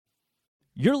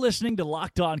You're listening to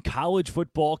Locked On College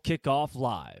Football Kickoff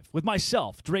Live with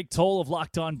myself, Drake Toll of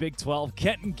Locked On Big 12,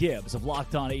 Kenton Gibbs of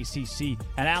Locked On ACC,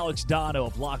 and Alex Dono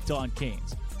of Locked On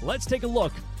Canes. Let's take a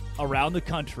look around the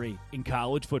country in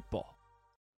college football.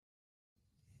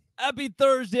 Happy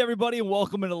Thursday, everybody, and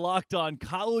welcome into Locked On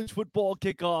College Football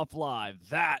Kickoff Live.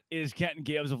 That is Kenton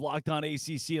Gibbs of Locked On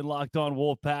ACC and Locked On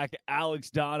Wolfpack, Alex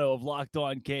Dono of Locked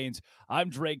On Canes. I'm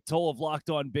Drake Toll of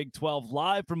Locked On Big 12,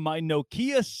 live from my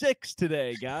Nokia 6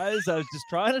 today, guys. I was just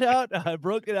trying it out. I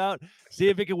broke it out, see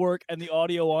if it can work, and the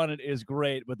audio on it is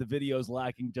great, but the video is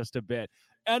lacking just a bit.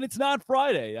 And it's not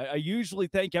Friday. I usually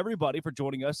thank everybody for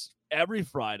joining us every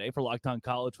Friday for Locked On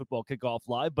College Football Kickoff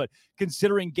Live, but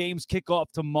considering games kick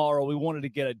off tomorrow, we wanted to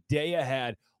get a day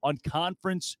ahead on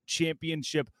Conference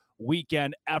Championship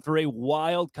weekend after a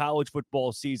wild college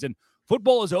football season.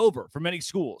 Football is over for many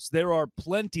schools. There are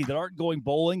plenty that aren't going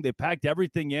bowling. They packed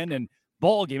everything in and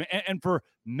ball game. And for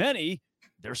many,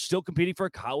 they're still competing for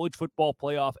a college football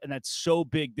playoff, and that's so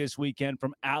big this weekend,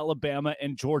 from Alabama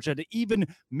and Georgia to even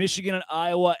Michigan and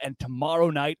Iowa, and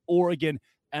tomorrow night, Oregon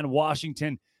and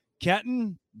Washington.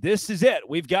 Kenton, this is it.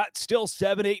 We've got still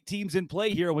 7-8 teams in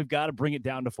play here, and we've got to bring it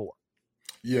down to 4.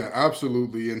 Yeah,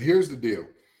 absolutely. And here's the deal.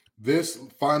 This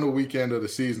final weekend of the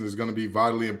season is going to be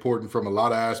vitally important from a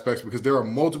lot of aspects because there are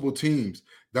multiple teams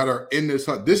that are in this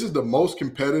hunt. This is the most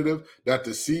competitive that the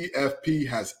CFP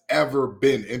has ever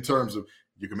been in terms of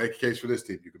you can make a case for this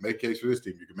team, you can make a case for this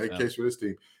team, you can make a case for this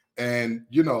team. And,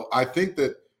 I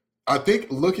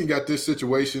think looking at this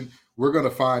situation, we're going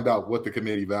to find out what the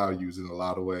committee values in a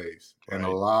lot of ways,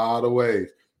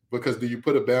 because do you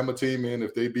put a Bama team in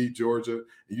if they beat Georgia?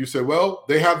 And you say, well,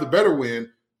 they have the better win,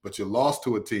 but you lost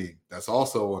to a team that's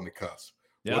also on the cusp.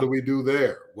 Yeah. What do we do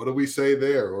there? What do we say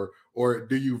there? Or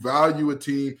do you value a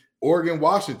team, Oregon,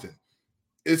 Washington?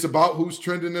 It's about who's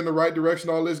trending in the right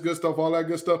direction, all this good stuff, all that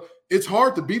good stuff. It's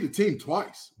hard to beat a team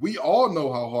twice. We all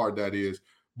know how hard that is.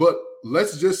 But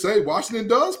let's just say Washington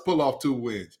does pull off 2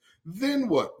 wins. Then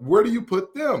what? Where do you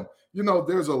put them?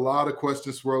 There's a lot of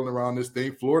questions swirling around this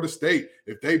thing. Florida State,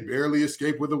 if they barely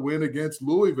escape with a win against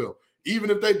Louisville, even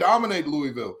if they dominate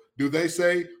Louisville, do they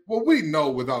say, well, we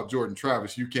know without Jordan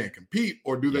Travis you can't compete?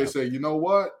 Or do they say, you know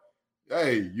what?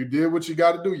 Hey, you did what you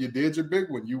got to do. You did your big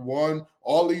one. You won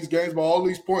all these games by all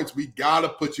these points. We got to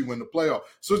put you in the playoff.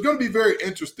 So it's going to be very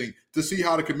interesting to see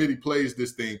how the committee plays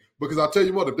this thing, because I'll tell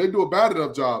you what, if they do a bad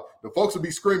enough job, the folks will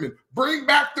be screaming, bring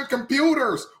back the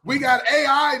computers. We got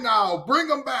AI now. Bring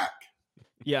them back.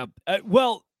 Yeah.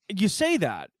 Well, you say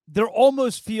that. There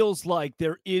almost feels like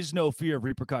there is no fear of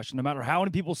repercussion, no matter how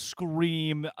many people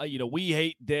scream, we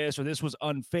hate this or this was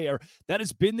unfair. That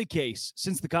has been the case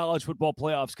since the college football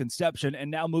playoffs conception, and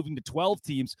now moving to 12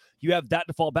 teams, you have that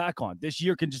to fall back on. This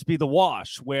year can just be the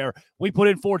wash where we put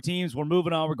in 4 teams, we're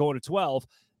moving on, we're going to 12.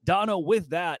 Dono, with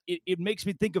that, it makes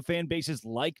me think of fan bases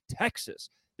like Texas.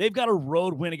 They've got a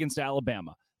road win against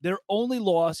Alabama. Their only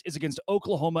loss is against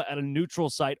Oklahoma at a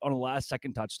neutral site on a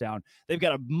last-second touchdown. They've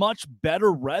got a much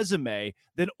better resume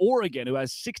than Oregon, who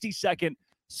has 62nd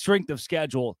strength of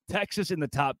schedule. Texas in the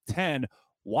top 10.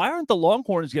 Why aren't the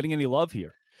Longhorns getting any love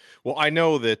here? Well, I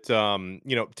know that,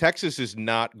 Texas is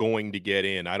not going to get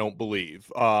in, I don't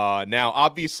believe. Now,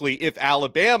 obviously, if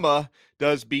Alabama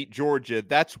does beat Georgia,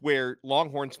 that's where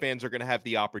Longhorns fans are going to have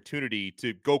the opportunity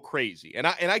to go crazy. And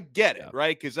I get it,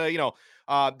 right? Because,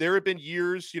 there have been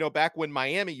years, back when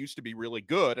Miami used to be really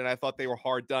good, and I thought they were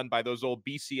hard done by those old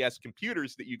BCS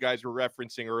computers that you guys were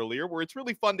referencing earlier, where it's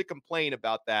really fun to complain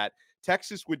about that.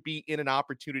 Texas would be in an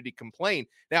opportunity to complain.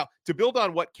 Now, to build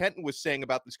on what Kenton was saying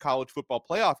about this college football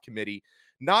playoff committee,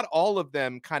 not all of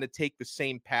them kind of take the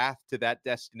same path to that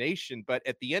destination, but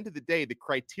at the end of the day, the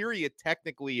criteria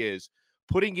technically is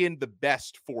putting in the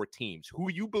best 4 teams,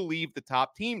 who you believe the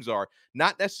top teams are,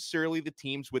 not necessarily the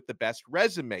teams with the best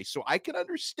resume. So I can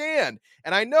understand.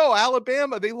 And I know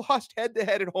Alabama, they lost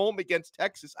head-to-head at home against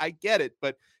Texas. I get it.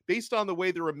 But based on the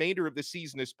way the remainder of the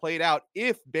season is played out,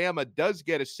 if Bama does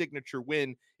get a signature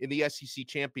win in the SEC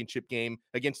championship game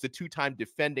against the 2-time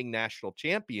defending national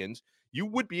champions, you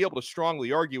would be able to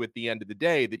strongly argue at the end of the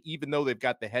day that even though they've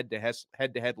got the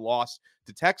head-to-head loss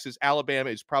to Texas, Alabama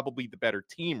is probably the better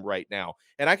team right now.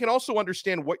 And I can also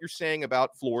understand what you're saying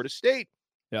about Florida State.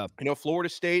 Yeah. Florida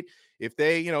State, if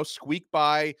they, squeak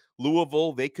by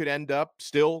Louisville, they could end up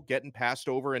still getting passed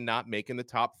over and not making the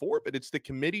top 4. But it's the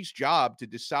committee's job to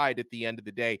decide at the end of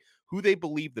the day who they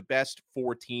believe the best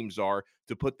 4 teams are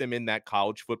to put them in that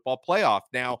college football playoff.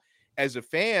 Now, as a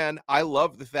fan, I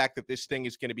love the fact that this thing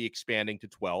is going to be expanding to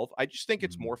 12. I just think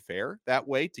it's more fair that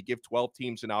way to give 12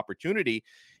 teams an opportunity.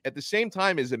 At the same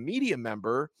time, as a media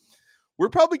member, we're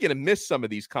probably going to miss some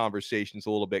of these conversations a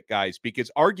little bit, guys,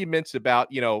 because arguments about,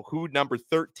 who number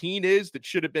 13 is that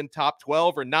should have been top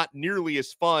 12 are not nearly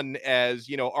as fun as,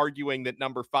 arguing that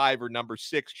number 5 or number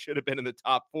 6 should have been in the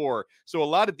top 4. So a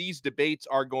lot of these debates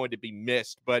are going to be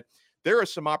missed, but there are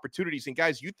some opportunities. And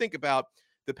guys, you think about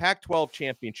the Pac-12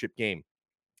 championship game.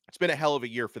 It's been a hell of a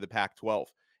year for the Pac-12.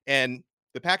 And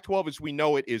the Pac-12, as we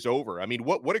know it, is over. I mean,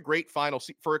 what a great final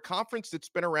for a conference that's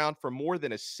been around for more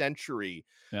than a century.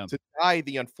 Yeah. To die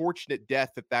the unfortunate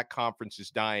death that conference is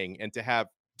dying, and to have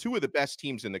two of the best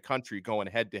teams in the country going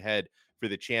head-to-head for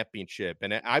the championship.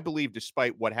 And I believe,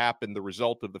 despite what happened, the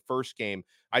result of the first game,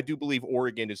 I do believe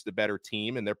Oregon is the better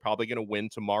team, and they're probably going to win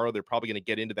tomorrow. They're probably going to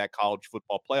get into that college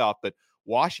football playoff. But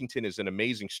Washington is an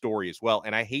amazing story as well,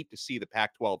 and I hate to see the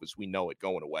Pac-12 as we know it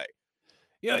going away.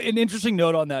 Yeah, an interesting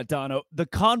note on that, Dono. The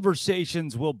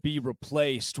conversations will be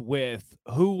replaced with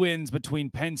who wins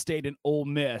between Penn State and Ole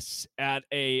Miss at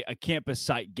a campus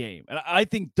site game. And I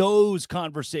think those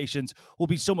conversations will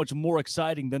be so much more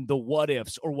exciting than the what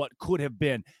ifs or what could have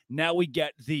been. Now we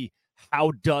get the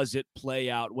how does it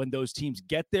play out when those teams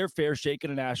get their fair shake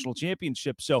at a national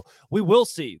championship. So we will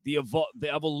see the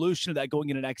evolution of that going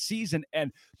into next season.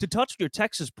 And to touch on your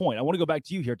Texas point, I want to go back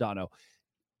to you here, Dono.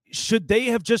 Should they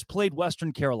have just played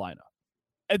Western Carolina?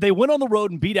 And they went on the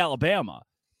road and beat Alabama,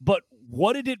 but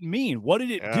what did it mean? What did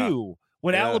it do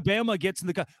when Alabama gets in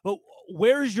the – well,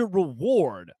 where's your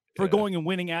reward for going and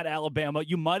winning at Alabama?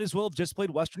 You might as well have just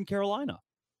played Western Carolina.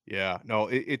 Yeah, no,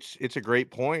 it's a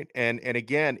great point. And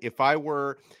again, if I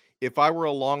were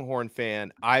a Longhorn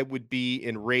fan, I would be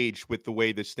enraged with the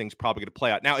way this thing's probably going to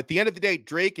play out. Now, at the end of the day,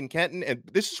 Drake and Kenton, and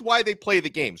this is why they play the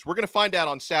games. We're going to find out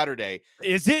on Saturday.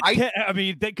 Is it? I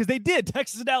mean, because they did.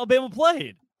 Texas and Alabama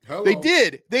played. Hello. They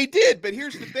did. But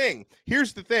here's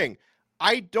the thing.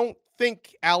 I don't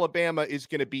think Alabama is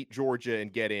going to beat Georgia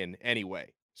and get in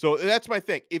anyway. So that's my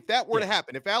thing. If that were to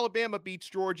happen, if Alabama beats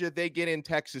Georgia, they get in,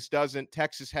 Texas doesn't.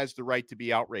 Texas has the right to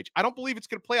be outraged. I don't believe it's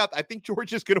going to play out. I think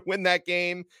Georgia's going to win that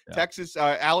game. Yeah.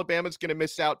 Alabama's going to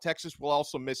miss out. Texas will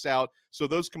also miss out. So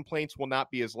those complaints will not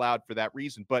be as loud for that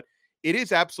reason. But it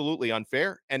is absolutely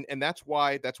unfair. And that's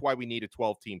why we need a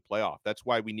 12-team playoff. That's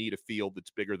why we need a field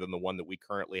that's bigger than the one that we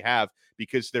currently have,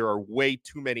 because there are way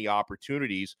too many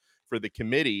opportunities for the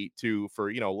committee to,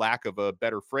 for lack of a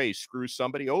better phrase, screw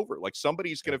somebody over. Like,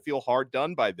 somebody's going to feel hard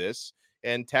done by this,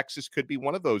 and Texas could be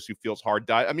one of those who feels hard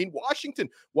done. I mean, Washington,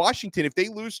 if they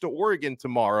lose to Oregon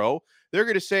tomorrow, they're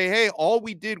going to say, hey, all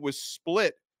we did was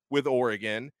split with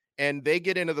Oregon, and they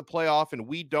get into the playoff and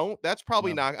we don't. That's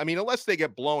probably not, I mean, unless they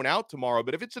get blown out tomorrow.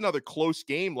 But if it's another close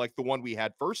game like the one we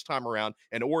had first time around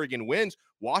and Oregon wins,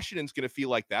 Washington's going to feel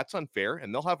like that's unfair,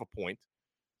 and they'll have a point.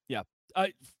 Yeah.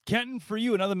 Kenton, for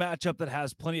you, another matchup that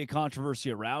has plenty of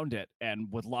controversy around it, and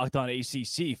with Locked On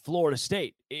ACC, Florida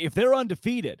State. If they're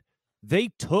undefeated, they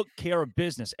took care of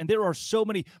business. And there are so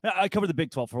many. I covered the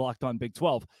Big 12 for Locked On Big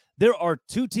 12. There are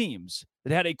two teams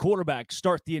that had a quarterback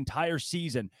start the entire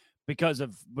season because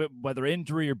of whether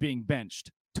injury or being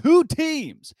benched. Two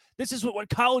teams. This is what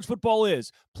college football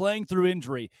is, playing through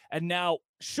injury. And now,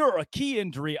 sure, a key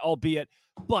injury, albeit,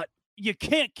 but you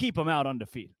can't keep them out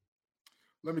undefeated.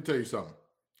 Let me tell you something.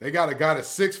 They got a guy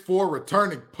that's 6'4",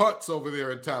 returning punts over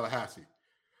there in Tallahassee.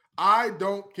 I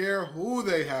don't care who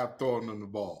they have throwing them the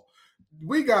ball.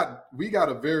 We got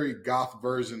a very goth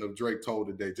version of Drake Toll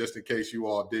today, just in case you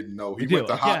all didn't know. He went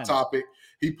to Hot Topic.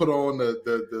 He put on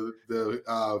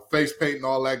the face paint and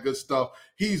all that good stuff.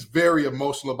 He's very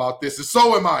emotional about this, and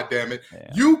so am I, damn it.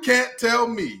 Yeah. You can't tell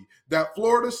me that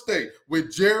Florida State,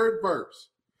 with Jared Verse,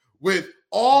 with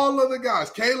all of the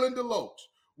guys, Kalen DeLoach,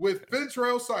 with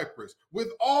Fentrell Cypress, with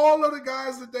all of the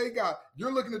guys that they got,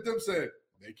 you're looking at them saying,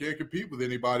 they can't compete with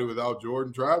anybody without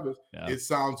Jordan Travis. Yeah. It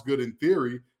sounds good in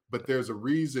theory, but there's a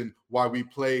reason why we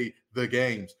play the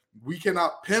games. We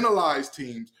cannot penalize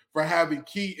teams for having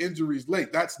key injuries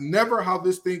late. That's never how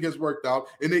this thing has worked out,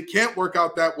 and it can't work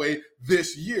out that way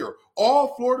this year.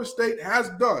 All Florida State has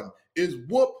done is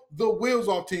whoop the wheels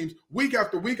off teams week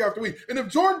after week after week. And if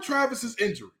Jordan Travis's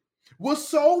injury was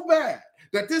so bad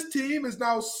that this team is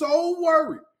now so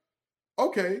worried,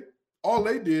 okay, all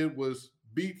they did was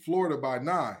beat Florida by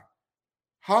 9.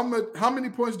 How many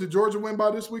points did Georgia win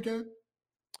by this weekend?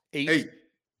 8.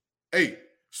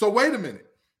 So wait a minute.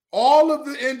 All of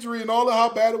the injury and all of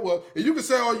how bad it was, and you can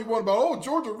say all you want about,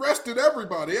 Georgia rested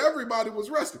everybody. Everybody was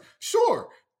rested. Sure.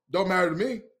 Don't matter to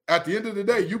me. At the end of the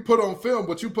day, you put on film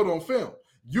what you put on film.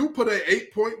 You put an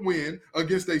 8-point win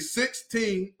against a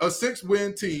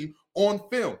 6-win team on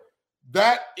film.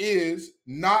 That is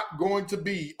not going to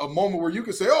be a moment where you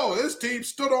can say, this team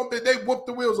stood on, they whooped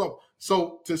the wheels off.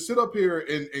 So to sit up here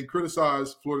and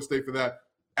criticize Florida State for that,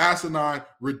 asinine,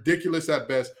 ridiculous at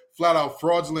best, flat out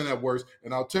fraudulent at worst.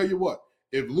 And I'll tell you what,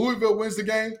 if Louisville wins the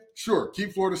game, sure,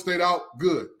 keep Florida State out,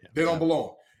 good. They don't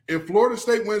belong. If Florida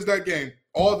State wins that game,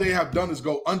 all they have done is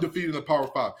go undefeated in the Power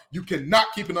 5. You cannot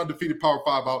keep an undefeated Power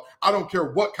 5 out. I don't care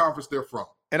what conference they're from.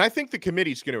 And I think the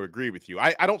committee's going to agree with you.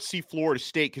 I don't see Florida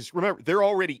State, because remember, they're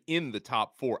already in the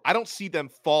top 4. I don't see them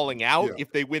falling out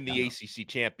if they win the ACC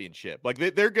championship. Like,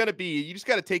 they're going to be, you just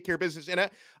got to take care of business. And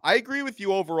I agree with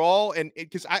you overall. And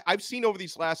because I've seen over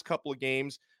these last couple of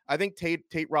games, I think Tate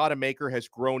Rodemaker has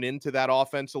grown into that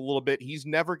offense a little bit. He's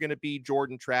never going to be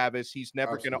Jordan Travis. He's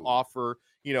never going to offer,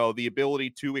 the ability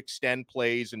to extend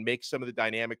plays and make some of the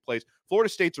dynamic plays. Florida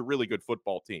State's a really good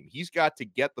football team. He's got to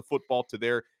get the football to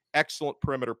their excellent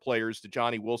perimeter players, the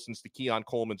Johnny Wilsons, the Keon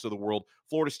Colemans of the world.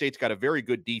 Florida State's got a very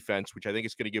good defense, which I think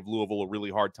is going to give Louisville a really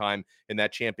hard time in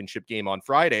that championship game on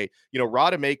Friday.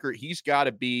 Rodemaker, he's got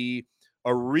to be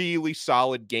a really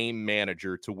solid game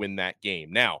manager to win that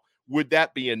game. Now, would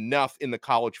that be enough in the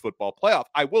college football playoff?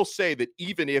 I will say that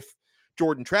even if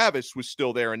Jordan Travis was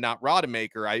still there and not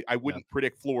Rodemaker, I wouldn't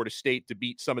predict Florida State to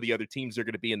beat some of the other teams they're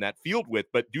going to be in that field with.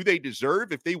 But do they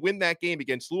deserve, if they win that game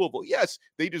against Louisville? Yes,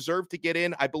 they deserve to get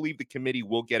in. I believe the committee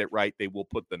will get it right. They will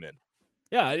put them in.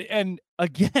 Yeah, and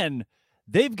again,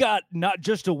 they've got not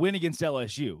just a win against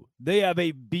LSU. They have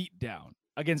a beatdown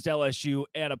against LSU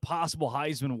and a possible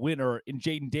Heisman winner in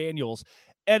Jaden Daniels.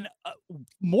 And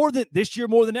more than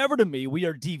ever to me, we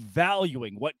are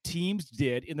devaluing what teams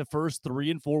did in the first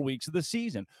 3 and 4 weeks of the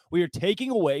season. We are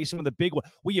taking away some of the big ones.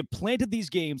 We have planted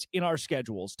these games in our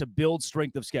schedules to build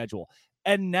strength of schedule.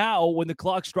 And now when the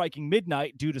clock's striking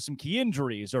midnight due to some key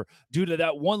injuries or due to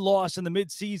that one loss in the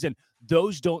midseason,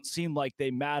 those don't seem like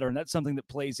they matter. And that's something that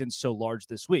plays in so large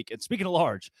this week. And speaking of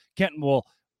large, Kenton,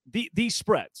 these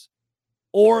spreads,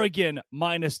 Oregon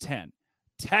 -10.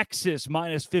 Texas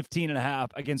 -15.5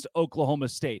 against Oklahoma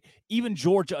State. Even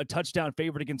Georgia, a touchdown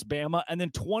favorite against Bama, and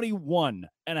then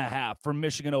 21.5 for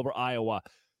Michigan over Iowa.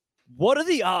 What are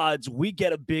the odds we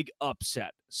get a big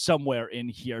upset somewhere in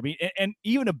here? I mean, and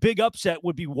even a big upset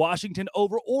would be Washington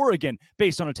over Oregon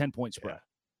based on a 10-point spread.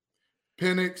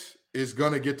 Penix is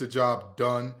going to get the job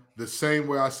done the same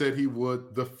way I said he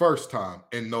would the first time,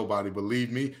 and nobody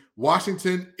believed me.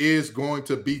 Washington is going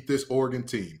to beat this Oregon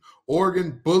team.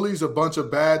 Oregon bullies a bunch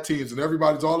of bad teams, and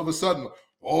everybody's all of a sudden,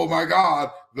 oh my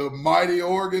God, the mighty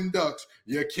Oregon Ducks.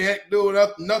 You can't do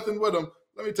nothing with them.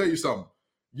 Let me tell you something.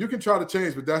 You can try to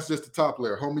change, but that's just the top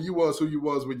layer. Homie, you was who you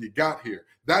was when you got here.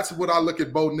 That's what I look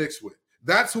at Bo Nix with.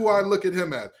 That's who I look at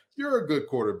him as. You're a good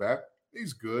quarterback.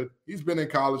 He's good. He's been in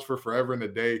college for forever and a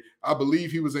day. I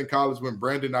believe he was in college when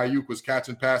Brandon Ayuk was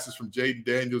catching passes from Jaden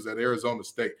Daniels at Arizona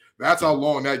State. That's how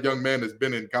long that young man has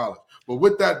been in college. But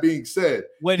with that being said,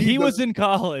 when he was in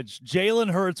college,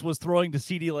 Jalen Hurts was throwing to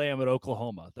CeeDee Lamb at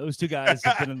Oklahoma. Those two guys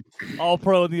have been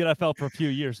all-pro in the NFL for a few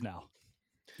years now.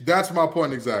 That's my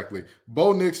point exactly.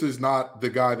 Bo Nix is not the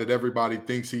guy that everybody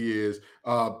thinks he is.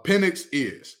 Penix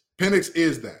is. Penix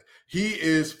is that. He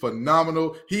is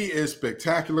phenomenal. He is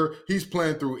spectacular. He's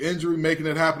playing through injury, making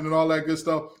it happen and all that good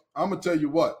stuff. I'm going to tell you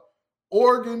what.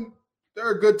 Oregon,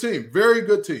 they're a good team. Very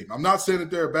good team. I'm not saying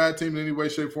that they're a bad team in any way,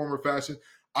 shape, form, or fashion.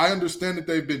 I understand that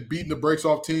they've been beating the brakes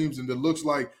off teams and it looks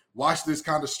like Washington's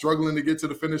kind of struggling to get to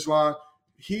the finish line.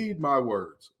 Heed my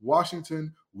words.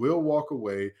 Washington will walk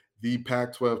away the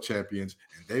Pac-12 champions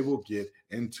and they will get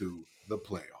into the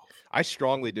playoffs. I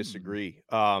strongly disagree.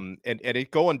 And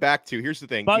it going back to, here's the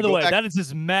thing. By the way, that is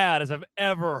as mad as I've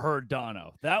ever heard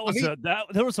Dono. That was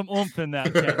there was some oomph in that.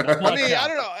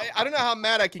 I don't know how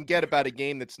mad I can get about a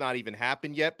game that's not even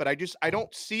happened yet, but I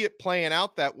don't see it playing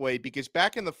out that way because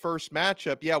back in the first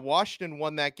matchup, Washington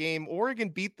won that game. Oregon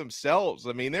beat themselves.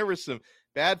 I mean, there was some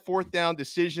bad fourth down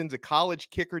decisions. A college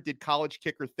kicker did college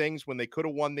kicker things when they could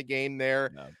have won the game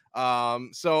there.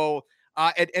 No.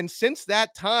 And since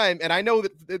that time, and I know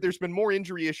that there's been more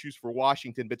injury issues for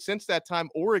Washington, but since that time,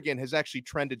 Oregon has actually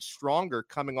trended stronger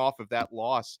coming off of that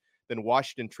loss than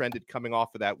Washington trended coming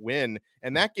off of that win.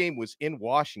 And that game was in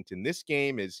Washington. This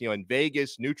game is, in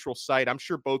Vegas, neutral site. I'm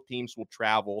sure both teams will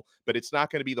travel, but it's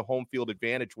not going to be the home field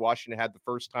advantage Washington had the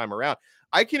first time around.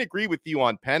 I can agree with you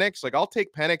on Penix. Like, I'll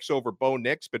take Penix over Bo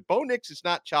Nix, but Bo Nix is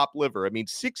not chopped liver. I mean,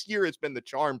 6 years has been the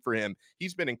charm for him.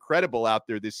 He's been incredible out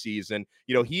there this season.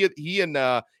 He and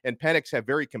Penix have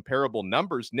very comparable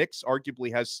numbers. Nix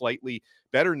arguably has slightly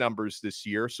better numbers this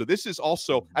year. So this is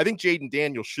also, I think Jaden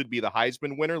Daniels should be the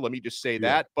Heisman winner. Let me just say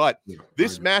that. But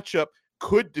this matchup,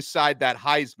 could decide that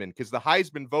Heisman, because the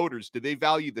Heisman voters, do they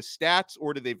value the stats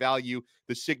or do they value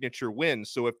the signature win?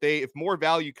 So if more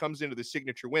value comes into the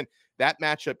signature win, that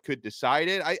matchup could decide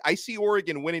it. I see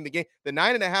Oregon winning the game. The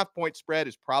 9.5-point spread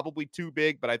is probably too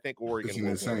big, but I think Oregon It's an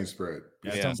will insane win. spread.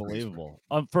 It's unbelievable.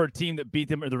 For a team that beat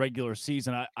them in the regular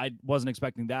season, I wasn't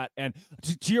expecting that. And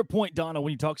to your point, Donna,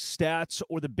 when you talk stats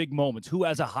or the big moments, who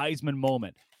has a Heisman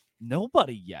moment?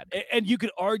 Nobody yet. And you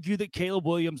could argue that Caleb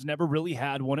Williams never really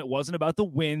had one. It wasn't about the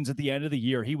wins at the end of the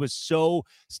year. He was so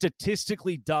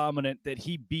statistically dominant that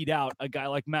he beat out a guy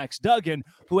like Max Duggan,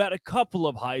 who had a couple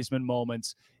of Heisman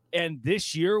moments. And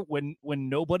this year, when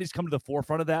nobody's come to the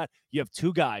forefront of that, you have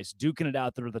two guys duking it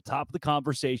out there at the top of the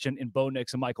conversation in Bo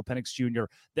Nix and Michael Penix Jr.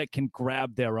 that can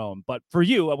grab their own. But for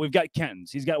you, we've got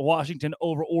Ken's. He's got Washington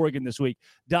over Oregon this week.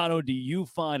 Dono, do you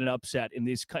find an upset in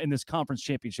this conference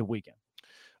championship weekend?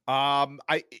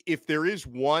 If there is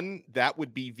one, that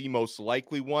would be the most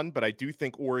likely one, but I do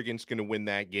think Oregon's going to win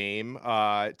that game.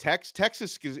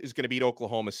 Texas is going to beat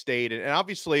Oklahoma State, and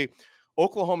obviously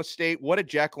Oklahoma State, what a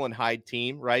Jekyll and Hyde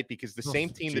team, right? Because the same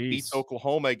team that beats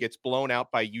Oklahoma gets blown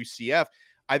out by UCF.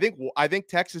 I think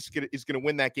Texas is going to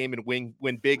win that game and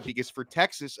win big, because for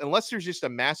Texas, unless there's just a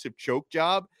massive choke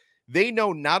job, they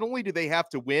know not only do they have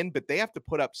to win, but they have to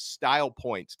put up style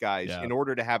points, guys, in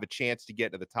order to have a chance to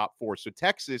get to the top four. So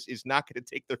Texas is not going to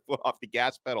take their foot off the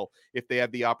gas pedal if they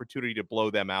have the opportunity to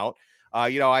blow them out. I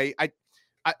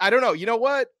don't know. You know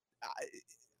what?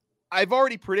 I've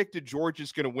already predicted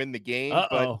Georgia's going to win the game,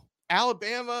 but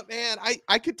Alabama, man,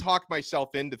 I could talk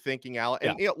myself into thinking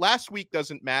last week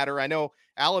doesn't matter. I know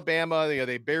Alabama,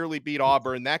 they barely beat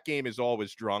Auburn. That game is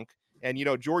always drunk. And,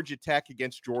 Georgia Tech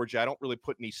against Georgia, I don't really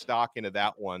put any stock into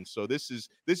that one. So this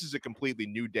is a completely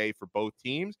new day for both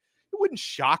teams. It wouldn't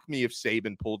shock me if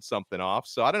Saban pulled something off.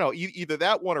 So I don't know, either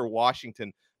that one or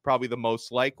Washington, probably the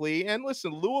most likely. And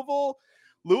listen, Louisville,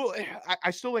 I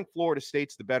still think Florida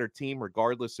State's the better team,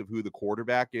 regardless of who the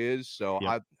quarterback is. So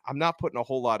I'm not putting a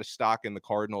whole lot of stock in the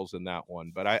Cardinals in that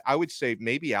one. But I would say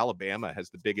maybe Alabama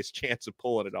has the biggest chance of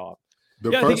pulling it off.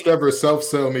 The first ever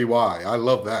self-sell me why. I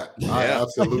love that. Yeah. I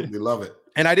absolutely love it.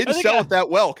 And I didn't sell it that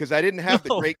well because I didn't have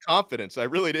the great confidence. I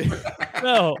really didn't.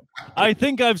 No, I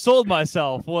think I've sold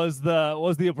myself was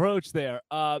the approach there.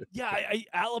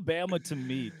 Alabama to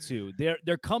me too.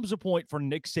 There comes a point for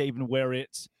Nick Saban where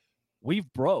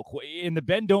we've broke. In the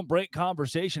bend don't break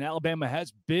conversation, Alabama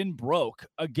has been broke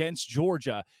against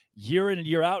Georgia year in and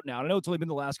year out now. I know it's only been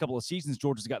the last couple of seasons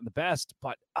Georgia's gotten the best,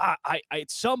 but I at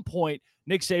some point,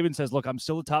 Nick Saban says, look, I'm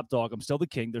still the top dog. I'm still the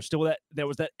king. There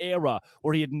was that era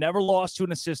where he had never lost to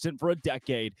an assistant for a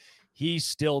decade. He's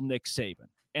still Nick Saban.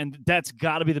 And that's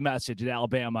got to be the message at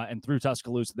Alabama and through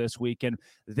Tuscaloosa this week. And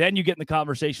then you get in the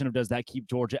conversation of, does that keep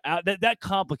Georgia out? That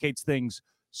complicates things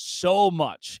so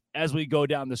much as we go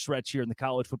down the stretch here in the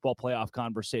college football playoff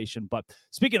conversation. But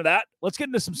speaking of that, let's get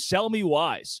into some sell me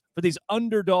whys for these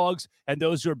underdogs and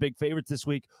those who are big favorites this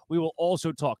week. We will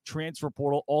also talk transfer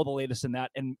portal, all the latest in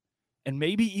that, and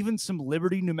maybe even some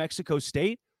Liberty, New Mexico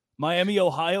State, Miami,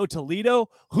 Ohio, Toledo.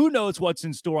 Who knows what's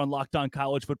in store on Locked On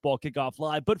College Football Kickoff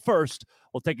Live. But first,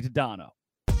 we'll take it to Dono.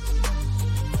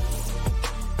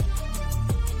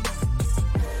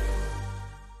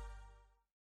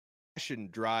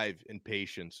 Drive, and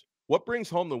patience. What brings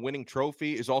home the winning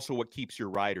trophy is also what keeps your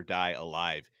ride or die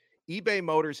alive. eBay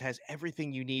Motors has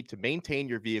everything you need to maintain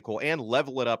your vehicle and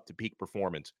level it up to peak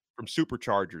performance. From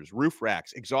superchargers, roof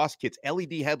racks, exhaust kits,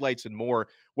 LED headlights, and more,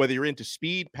 whether you're into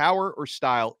speed, power, or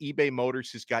style, eBay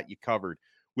Motors has got you covered.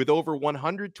 With over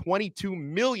 122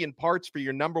 million parts for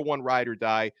your number one ride or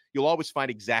die, you'll always find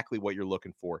exactly what you're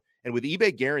looking for. And with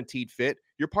eBay Guaranteed Fit,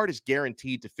 your part is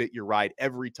guaranteed to fit your ride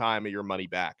every time of your money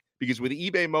back. Because with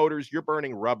eBay Motors, you're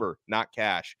burning rubber, not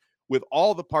cash. With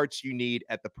all the parts you need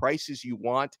at the prices you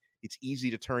want, it's easy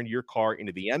to turn your car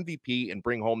into the MVP and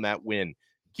bring home that win.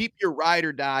 Keep your ride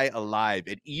or die alive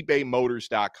at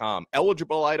ebaymotors.com.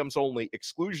 Eligible items only.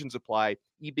 Exclusions apply.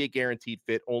 eBay Guaranteed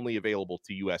Fit only available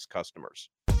to U.S. customers.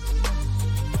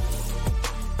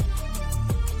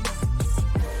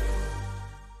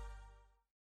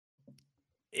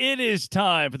 It is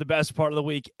time for the best part of the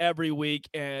week every week.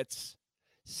 It's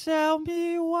Sell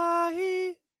Me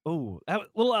Why. Oh, that was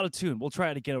a little out of tune. We'll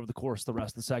try it again over the course of the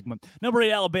rest of the segment. Number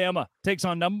 8, Alabama takes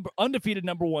on undefeated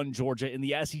number 1, Georgia in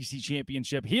the SEC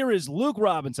Championship. Here is Luke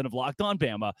Robinson of Locked On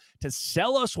Bama to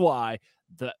sell us why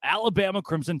the Alabama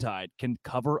Crimson Tide can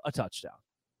cover a touchdown.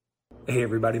 Hey,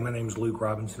 everybody. My name is Luke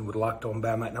Robinson with Locked On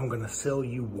Bama, and I'm going to sell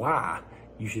you why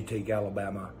you should take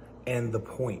Alabama and the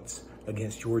points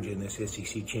against Georgia in this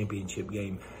SEC Championship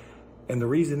game. And the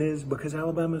reason is because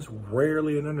Alabama's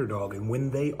rarely an underdog, and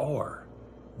when they are,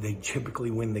 they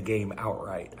typically win the game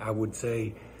outright. I would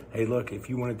say, hey, look, if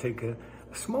you want to take a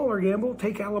smaller gamble,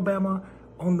 take Alabama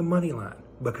on the money line,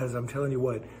 because I'm telling you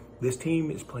what, this team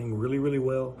is playing really, really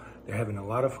well. They're having a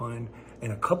lot of fun.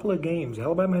 In a couple of games,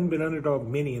 Alabama hadn't been underdog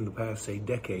many in the past, say,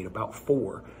 decade, about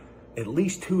 4. At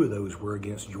least 2 of those were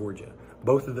against Georgia.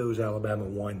 Both of those Alabama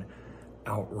won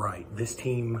outright. This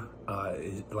team,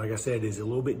 is, like I said, is a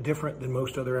little bit different than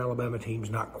most other Alabama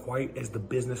teams, not quite as the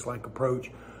business-like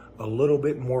approach, a little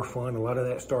bit more fun. A lot of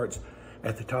that starts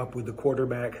at the top with the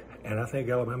quarterback, and I think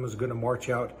Alabama's going to march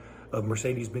out of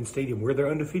Mercedes-Benz Stadium, where they're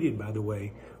undefeated, by the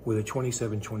way, with a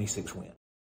 27-26 win.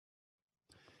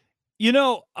 You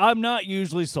know, I'm not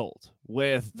usually sold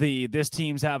with this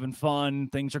team's having fun,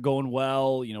 things are going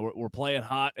well, you know, we're playing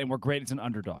hot, and we're great as an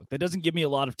underdog. That doesn't give me a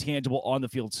lot of tangible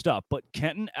on-the-field stuff. But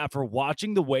Kenton, after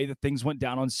watching the way that things went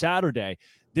down on Saturday,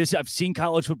 I've seen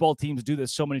college football teams do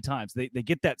this so many times. They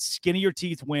get that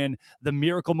skin-of-your-teeth win, the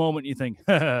miracle moment, and you think,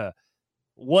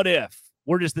 what if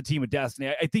we're just the team of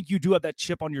destiny? I think you do have that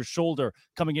chip on your shoulder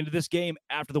coming into this game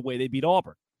after the way they beat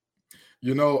Auburn.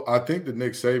 You know, I think that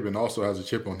Nick Saban also has a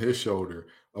chip on his shoulder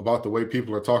about the way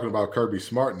people are talking about Kirby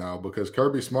Smart now, because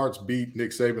Kirby Smart's beat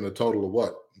Nick Saban a total of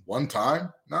what? 1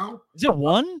 time now? Is it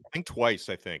 1? I think twice.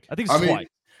 I think it's twice. I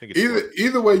think it's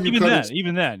either way you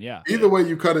even then, yeah. Either way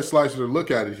you cut it, slice it, or look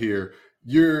at it here,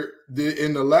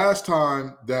 in the last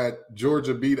time that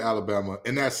Georgia beat Alabama,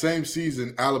 in that same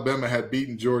season, Alabama had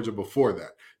beaten Georgia before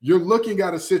that. You're looking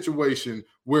at a situation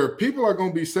where people are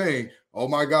going to be saying, oh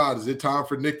my God, is it time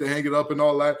for Nick to hang it up and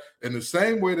all that? In the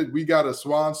same way that we got a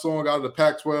swan song out of the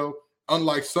Pac-12,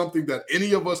 unlike something that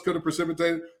any of us could have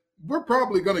precipitated, we're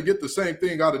probably going to get the same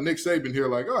thing out of Nick Saban here.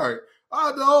 Like, all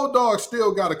right, the old dog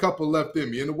still got a couple left in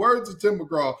me. In the words of Tim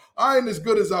McGraw, I ain't as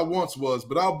good as I once was,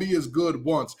 but I'll be as good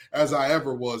once as I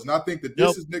ever was. And I think that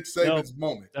this is Nick Saban's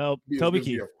moment. Toby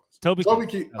Keith. Toby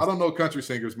Keith. I don't know country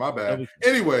singers. My bad.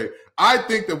 Anyway, I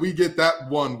think that we get that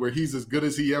one where he's as good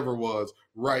as he ever was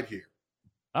right here.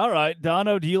 All right,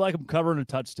 Dono, do you like him covering a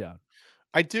touchdown?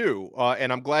 I do,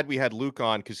 and I'm glad we had Luke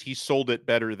on because he sold it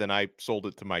better than I sold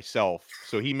it to myself.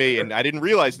 So he may, and I didn't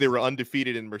realize they were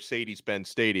undefeated in Mercedes-Benz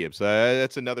Stadium. So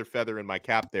that's another feather in my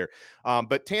cap there.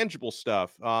 But tangible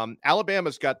stuff.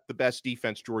 Alabama's got the best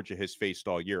defense Georgia has faced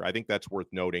all year. I think that's worth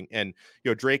noting. And,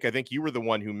 you know, Drake, I think you were the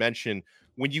one who mentioned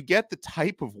when you get the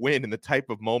type of win and the type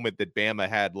of moment that Bama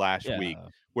had last week,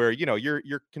 where, you know,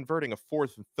 you're converting a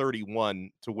 4th and 31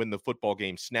 to win the football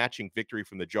game, snatching victory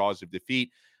from the jaws of defeat.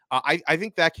 I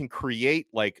think that can create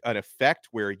like an effect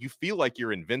where you feel like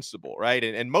you're invincible, right?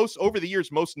 And most over the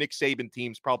years, most Nick Saban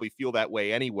teams probably feel that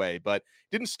way anyway, but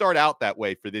didn't start out that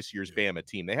way for this year's Bama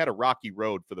team. They had a rocky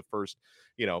road for the first,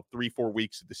 3-4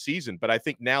 weeks of the season, but I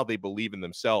think now they believe in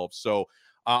themselves. So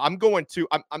I'm going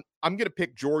to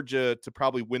pick Georgia to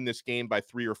probably win this game by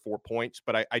 3 or 4 points,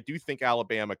 but I do think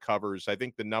Alabama covers. I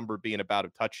think the number being about a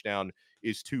touchdown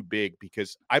is too big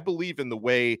because I believe in the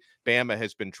way Bama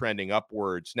has been trending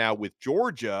upwards. Now with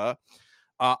Georgia,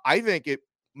 I think it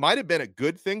might have been a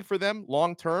good thing for them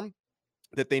long term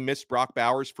that they missed Brock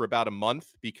Bowers for about a month,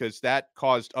 because that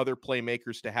caused other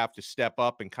playmakers to have to step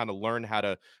up and kind of learn how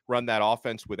to run that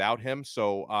offense without him.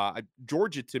 So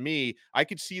Georgia, to me, I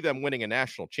could see them winning a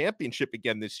national championship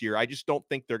again this year. I just don't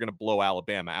think they're going to blow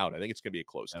Alabama out. I think it's going to be a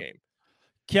close game.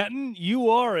 Kenton, you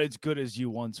are as good as you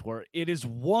once were. It is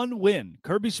 1 win.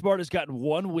 Kirby Smart has gotten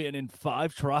 1 win in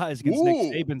 5 tries against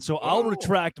Nick Saban. So I'll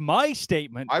retract my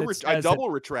statement. I double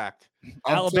retract.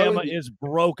 Alabama is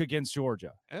broke against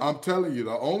Georgia. I'm telling you,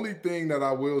 the only thing that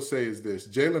I will say is this: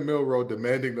 Jalen Milroe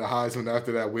demanding the Heisman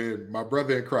after that win. My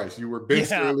brother in Christ, you were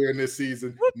benched earlier in this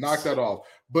season. Knock that off.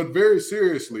 But very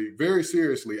seriously,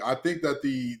 I think that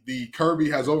the Kirby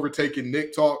has overtaken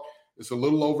Nick talk. It's a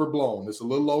little overblown. It's a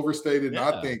little overstated.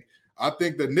 Yeah. And I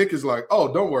think that Nick is like,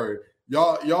 oh, don't worry.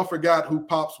 Y'all forgot who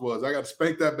Pops was. I got to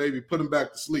spank that baby, put him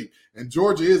back to sleep. And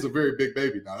Georgia is a very big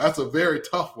baby now. That's a very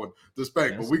tough one to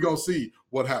spank, but we're going to see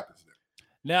what happens there.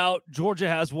 Now, Georgia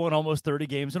has won almost 30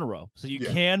 games in a row. So you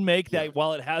can make that,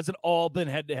 while it hasn't all been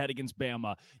head-to-head against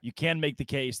Bama, you can make the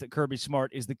case that Kirby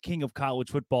Smart is the king of college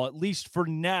football, at least for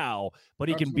now, but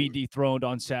he can be dethroned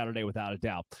on Saturday without a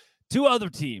doubt. 2 other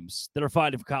teams that are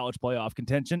fighting for college playoff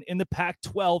contention in the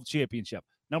Pac-12 championship.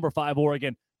 Number 5,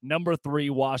 Oregon. Number 3,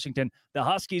 Washington. The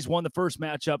Huskies won the first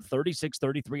matchup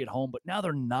 36-33 at home, but now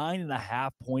they're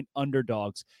 9.5-point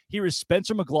underdogs. Here is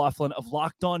Spencer McLaughlin of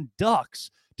Locked On Ducks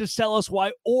to tell us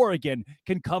why Oregon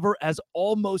can cover as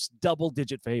almost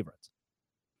double-digit favorites.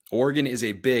 Oregon is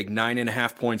a big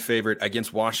 9.5-point favorite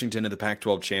against Washington in the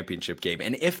Pac-12 championship game.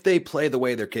 And if they play the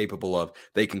way they're capable of,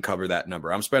 they can cover that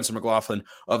number. I'm Spencer McLaughlin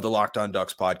of the Locked On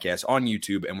Ducks podcast on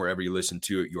YouTube and wherever you listen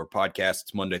to your podcasts.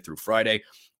 It's Monday through Friday.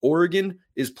 Oregon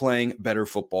is playing better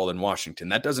football than Washington.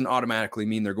 That doesn't automatically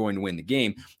mean they're going to win the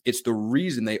game. It's the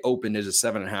reason they opened as a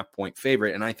 7.5-point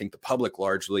favorite. And I think the public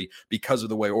largely, because of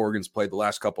the way Oregon's played the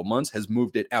last couple months, has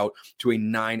moved it out to a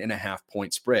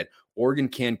 9.5-point spread. Oregon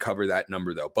can cover that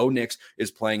number, though. Bo Nix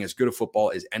is playing as good a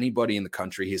football as anybody in the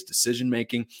country. His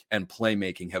decision-making and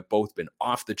playmaking have both been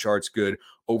off the charts good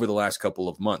over the last couple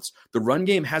of months. The run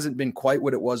game hasn't been quite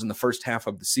what it was in the first half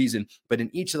of the season, but in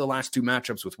each of the last two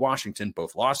matchups with Washington,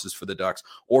 both losses for the Ducks,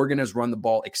 Oregon has run the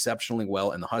ball exceptionally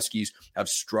well, and the Huskies have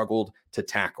struggled to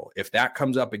tackle. If that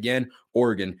comes up again,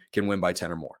 Oregon can win by 10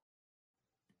 or more.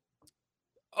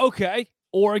 Okay.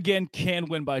 Oregon can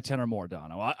win by 10 or more,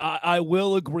 Dono. I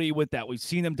will agree with that. We've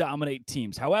seen them dominate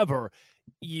teams. However,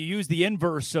 you use the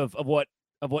inverse of what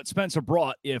Spencer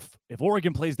brought. If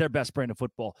Oregon plays their best brand of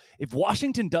football, if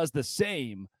Washington does the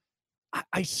same,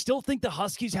 I still think the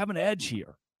Huskies have an edge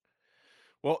here.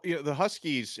 Well, the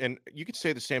Huskies, and you could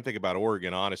say the same thing about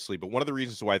Oregon, honestly, but one of the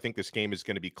reasons why I think this game is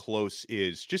going to be close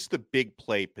is just the big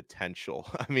play potential.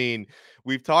 I mean,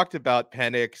 we've talked about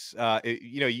Penix.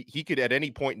 He could at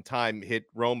any point in time hit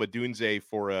Rome Odunze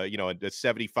for a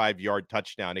 75-yard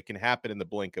touchdown. It can happen in the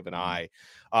blink of an eye.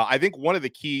 I think one of the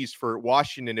keys for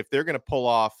Washington, if they're going to pull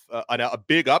off a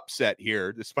big upset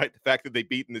here, despite the fact that they've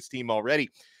beaten this team already,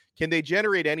 can they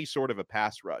generate any sort of a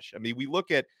pass rush? I mean, we look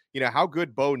at how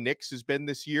good Bo Nix has been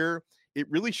this year. It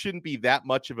really shouldn't be that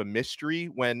much of a mystery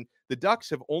when the Ducks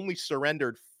have only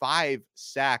surrendered 5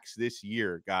 sacks this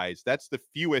year, guys. That's the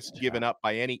fewest given up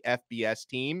by any FBS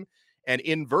team. And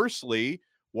inversely,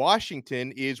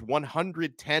 Washington is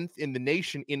 110th in the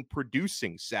nation in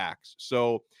producing sacks.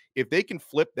 So if they can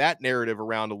flip that narrative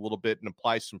around a little bit and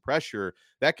apply some pressure,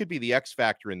 that could be the X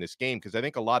factor in this game, because I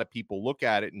think a lot of people look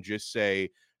at it and just say,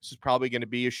 this is probably going to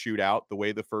be a shootout the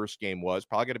way the first game was,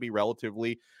 probably going to be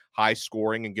relatively high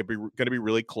scoring and going to be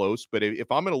really close. But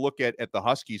if I'm going to look at the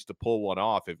Huskies to pull one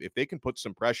off, if they can put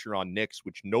some pressure on Nix,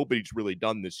 which nobody's really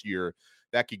done this year,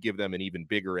 that could give them an even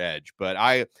bigger edge. But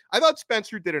I thought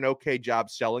Spencer did an okay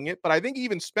job selling it, but I think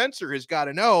even Spencer has got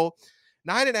to know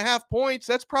 9.5 points,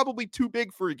 that's probably too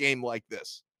big for a game like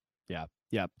this. Yeah.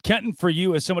 Kenton, for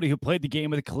you as somebody who played the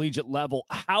game at the collegiate level,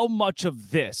 how much of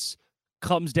this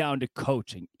comes down to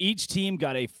coaching? Each team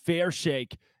got a fair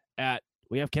shake at,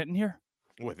 we have Kenton here?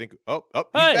 Oh, I think, he's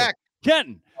hey, back.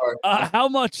 Kenton, how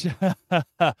much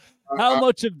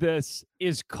of this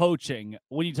is coaching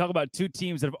when you talk about two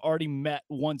teams that have already met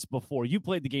once before? You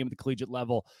played the game at the collegiate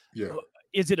level. Yeah.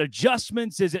 Is it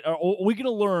adjustments? Are we going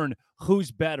to learn who's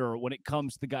better when it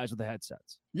comes to the guys with the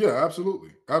headsets? Yeah,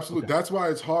 absolutely. Absolutely. Okay. That's why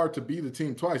it's hard to beat the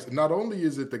team twice. And not only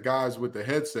is it the guys with the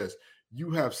headsets, you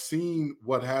have seen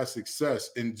what has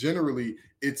success. And generally,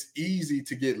 it's easy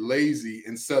to get lazy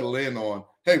and settle in on,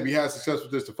 hey, we had success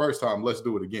with this the first time, let's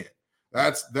do it again.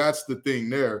 That's the thing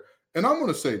there. And I'm going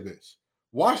to say this.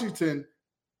 Washington,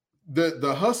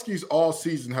 the Huskies all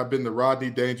season have been the Rodney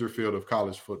Dangerfield of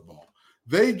college football.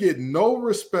 They get no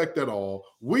respect at all.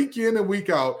 Week in and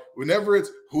week out, whenever it's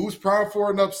who's primed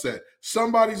for an upset,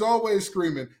 somebody's always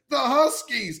screaming, the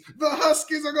Huskies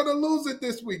are going to lose it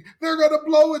this week. They're going to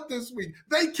blow it this week.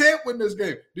 They can't win this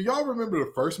game. Do y'all remember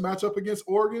the first matchup against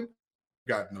Oregon?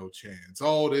 Got no chance.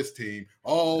 Oh, this team.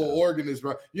 Oh, Oregon is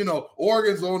right.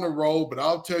 Oregon's on the road, but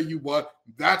I'll tell you what,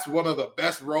 that's one of the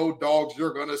best road dogs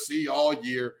you're going to see all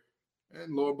year.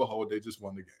 And lo and behold, they just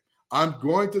won the game. I'm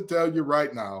going to tell you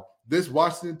right now, this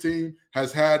Washington team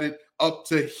has had it up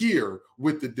to here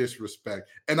with the disrespect.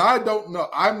 And I don't know.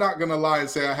 I'm not going to lie and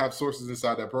say I have sources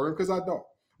inside that program, because I don't.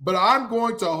 But I'm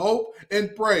going to hope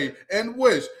and pray and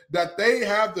wish that they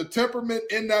have the temperament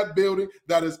in that building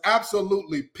that is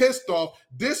absolutely pissed off,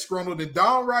 disgruntled, and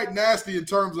downright nasty in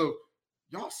terms of,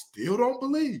 y'all still don't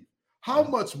believe. How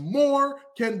much more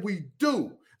can we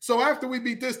do? So after we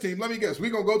beat this team, let me guess,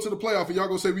 we're going to go to the playoff and y'all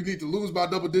going to say we need to lose by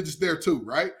double digits there too,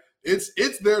 right?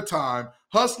 It's their time.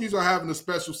 Huskies are having a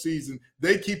special season.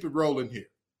 They keep it rolling here.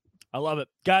 I love it.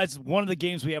 Guys, one of the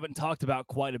games we haven't talked about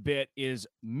quite a bit is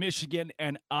Michigan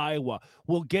and Iowa.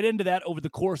 We'll get into that over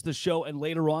the course of the show and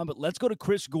later on, but let's go to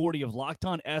Chris Gordy of Locked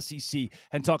On SEC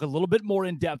and talk a little bit more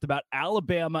in depth about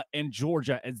Alabama and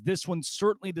Georgia, as this one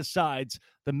certainly decides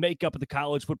the makeup of the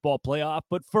college football playoff.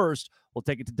 But first, we'll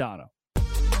take it to Dono.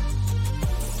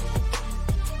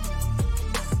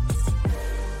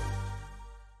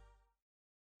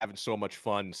 having so much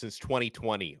fun since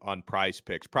 2020 on Prize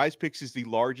Picks. Prize Picks is the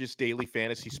largest daily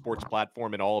fantasy sports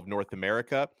platform in all of North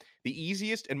America. The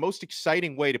easiest and most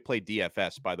exciting way to play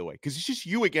DFS, by the way, because it's just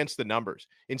you against the numbers.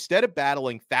 Instead of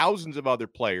battling thousands of other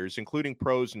players, including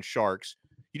pros and sharks,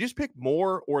 you just pick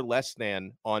more or less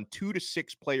than on 2 to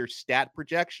 6 player stat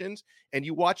projections, and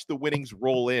you watch the winnings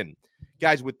roll in.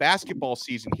 Guys, with basketball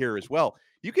season here as well,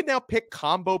 you can now pick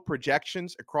combo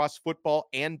projections across football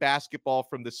and basketball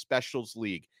from the Specials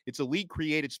League. It's a league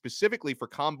created specifically for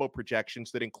combo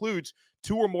projections that includes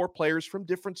 2 or more players from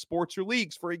different sports or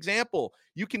leagues. For example,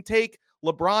 you can take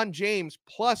LeBron James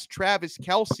plus Travis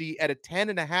Kelce at a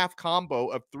 10.5 combo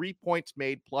of 3 points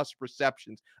made plus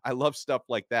receptions. I love stuff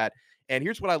like that. And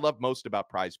here's what I love most about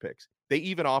Prize Picks. They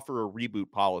even offer a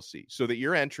reboot policy so that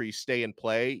your entries stay in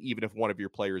play even if one of your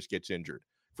players gets injured.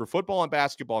 For football and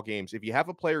basketball games, if you have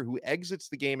a player who exits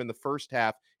the game in the first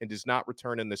half and does not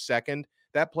return in the second,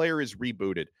 that player is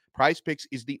rebooted. Prize Picks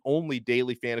is the only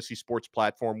daily fantasy sports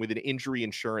platform with an injury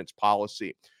insurance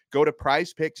policy. Go to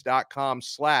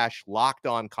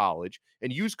prizepicks.com/lockedoncollege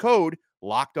and use code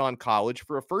LOCKEDONCollege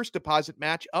for a first deposit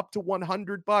match up to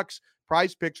 $100.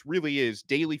 Prize Picks really is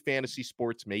daily fantasy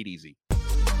sports made easy.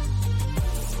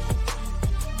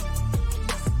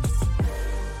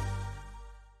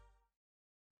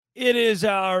 It is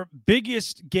our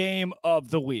biggest game of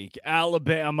the week,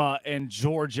 Alabama and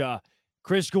Georgia.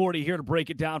 Chris Gordy here to break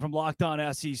it down from Locked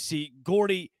On SEC.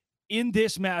 Gordy, in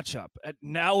this matchup,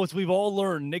 now as we've all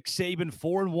learned, Nick Saban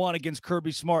 4-1 against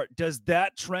Kirby Smart. Does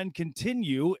that trend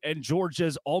continue and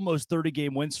Georgia's almost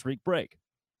 30-game win streak break?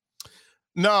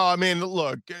 No, I mean,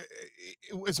 look,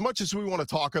 as much as we want to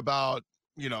talk about,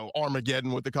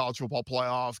 Armageddon with the college football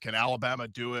playoff, can Alabama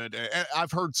do it? And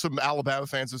I've heard some Alabama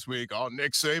fans this week,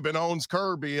 Nick Saban owns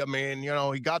Kirby. I mean,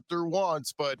 he got through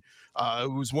once, but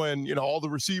it was when, all the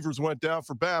receivers went down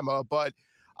for Bama. But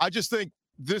I just think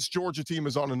this Georgia team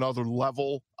is on another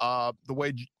level. The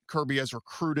way Kirby has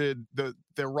recruited,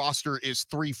 their roster is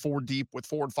 3-4 deep with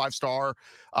 4- and 5-star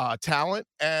talent.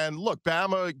 And look,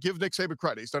 Bama, give Nick Saban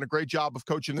credit. He's done a great job of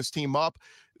coaching this team up.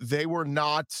 They were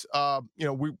not,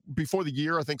 before the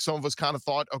year, I think some of us kind of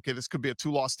thought, okay, this could be a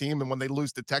 2-loss team. And when they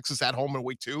lose to Texas at home in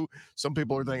week 2, some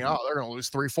people are thinking, they're going to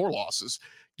lose 3-4 losses.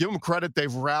 Give them credit.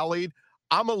 They've rallied.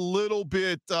 I'm a little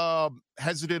bit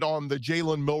hesitant on the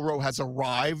Jalen Milroe has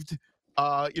arrived.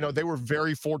 They were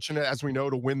very fortunate, as we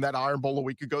know, to win that Iron Bowl a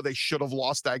week ago. They should have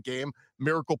lost that game.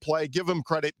 Miracle play. Give them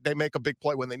credit. They make a big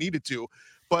play when they needed to.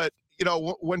 But,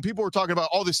 when people were talking about,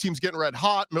 this team's getting red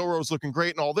hot, Milroe's looking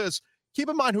great and all this, keep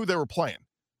in mind who they were playing.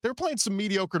 They were playing some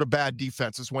mediocre to bad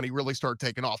defenses when he really started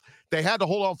taking off. They had to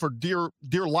hold on for dear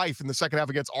life in the second half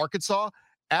against Arkansas.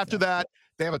 After that,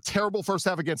 they have a terrible first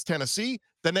half against Tennessee.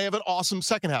 Then they have an awesome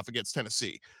second half against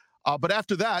Tennessee. But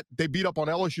after that, they beat up on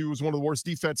LSU, who was one of the worst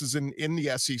defenses in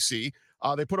the SEC.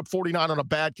 They put up 49 on a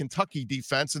bad Kentucky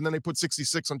defense, and then they put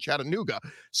 66 on Chattanooga.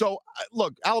 So,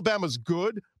 look, Alabama's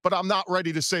good, but I'm not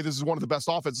ready to say this is one of the best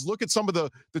offenses. Look at some of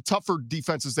the tougher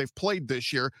defenses they've played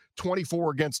this year.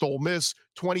 24 against Ole Miss,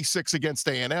 26 against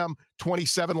A&M,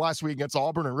 27 last week against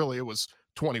Auburn, and really it was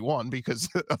 21 because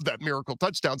of that miracle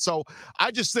touchdown. So I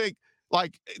just think,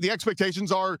 the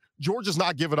expectations are Georgia's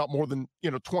not giving up more than,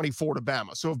 24 to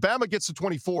Bama. So if Bama gets to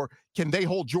 24, can they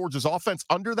hold Georgia's offense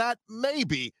under that?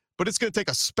 Maybe, but it's going to take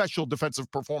a special defensive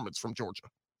performance from Georgia.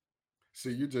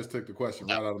 See, you just took the question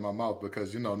right out of my mouth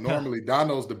because, normally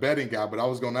Dono's the betting guy, but I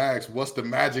was going to ask, what's the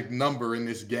magic number in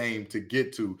this game to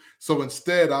get to? So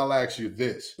instead, I'll ask you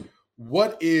this.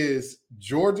 What is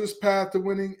Georgia's path to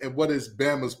winning and what is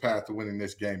Bama's path to winning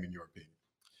this game, in your opinion?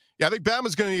 Yeah, I think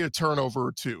Bama's going to need a turnover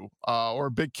or two, or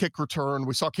a big kick return.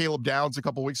 We saw Caleb Downs a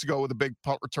couple weeks ago with a big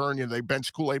punt return. They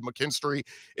benched Kool-Aid McKinstry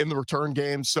in the return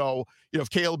game. So,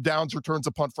 if Caleb Downs returns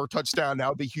a punt for a touchdown, that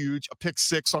would be huge. A pick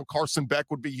 6 on Carson Beck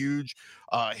would be huge.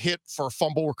 Hit for a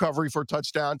fumble recovery for a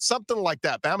touchdown, something like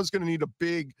that. Bama's going to need a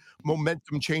big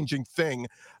momentum-changing thing.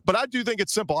 But I do think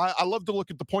it's simple. I love to look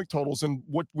at the point totals and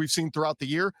what we've seen throughout the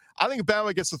year. I think if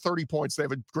Bama gets to 30 points, they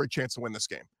have a great chance to win this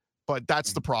game. But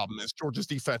that's the problem is Georgia's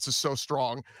defense is so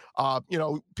strong.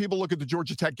 People look at the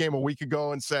Georgia Tech game a week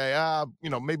ago and say,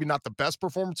 maybe not the best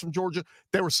performance from Georgia.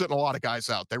 They were sitting a lot of guys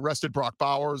out. They rested Brock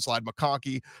Bowers, Ladd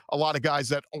McConkey, a lot of guys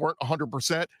that weren't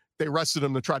 100%. They rested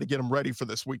them to try to get them ready for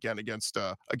this weekend against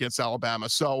Alabama.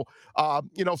 So,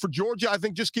 for Georgia, I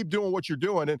think just keep doing what you're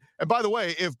doing. And by the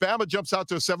way, if Bama jumps out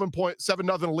to a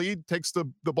 7-0 lead, takes the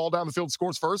ball down the field,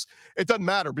 scores first, it doesn't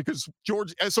matter because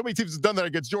Georgia, so many teams have done that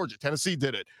against Georgia. Tennessee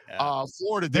did it.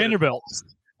 Florida did Vanderbilt.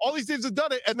 it. all these teams have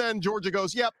done it. And then Georgia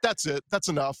goes, yep, that's it. That's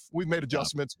enough. We've made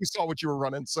adjustments. We saw what you were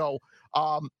running. So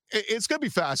it's going to be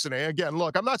fascinating. Again,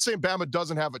 look, I'm not saying Bama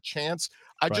doesn't have a chance.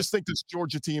 I just think this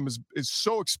Georgia team is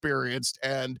so experienced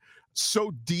and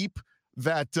so deep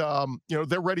that,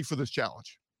 they're ready for this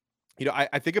challenge.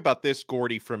 I think about this,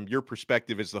 Gordy, from your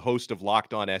perspective as the host of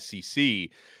Locked On SEC,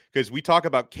 because we talk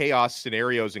about chaos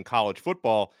scenarios in college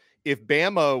football. If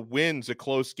Bama wins a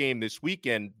close game this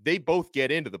weekend, they both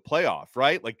get into the playoff,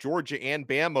 right? Like Georgia and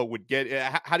Bama would get.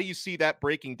 How do you see that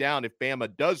breaking down if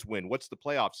Bama does win? What's the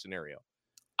playoff scenario?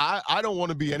 I don't want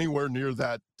to be anywhere near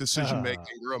that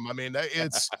decision-making room. I mean,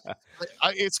 it's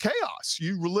chaos.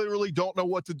 You literally don't know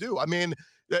what to do. I mean,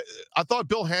 I thought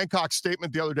Bill Hancock's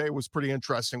statement the other day was pretty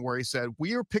interesting, where he said,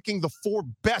 we are picking the 4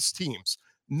 best teams,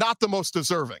 not the most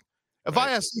deserving. If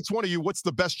I ask each one of you, what's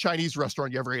the best Chinese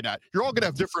restaurant you ever ate at? You're all going to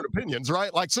have different opinions,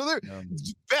 right? Like, so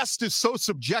best is so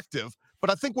subjective, but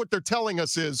I think what they're telling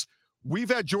us is we've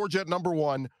had Georgia at number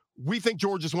 1. We think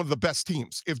Georgia is one of the best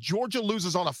teams. If Georgia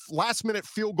loses on a last-minute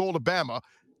field goal to Bama,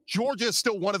 Georgia is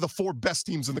still one of the 4 best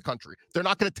teams in the country. They're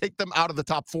not going to take them out of the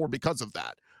top 4 because of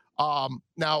that.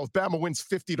 Now, if Bama wins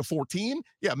 50-14,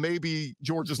 yeah, maybe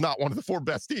Georgia's not one of the 4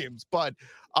 best teams, but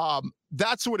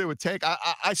that's what it would take.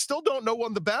 I still don't know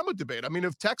on the Bama debate. I mean,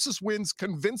 if Texas wins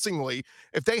convincingly,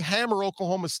 if they hammer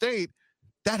Oklahoma State,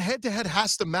 that head-to-head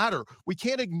has to matter. We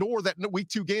can't ignore that week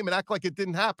 2 game and act like it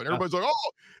didn't happen. Everybody's like,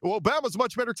 oh, well, Bama's a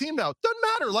much better team now. Doesn't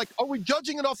matter. Like, are we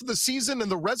judging it off of the season and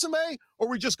the resume, or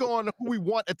are we just going on who we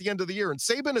want at the end of the year? And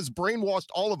Saban has brainwashed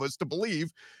all of us to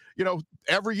believe,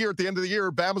 every year at the end of the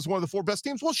year, Bama's one of the 4 best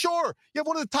teams. Well, sure. You have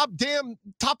one of the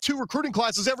top 2 recruiting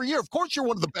classes every year. Of course you're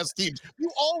one of the best teams.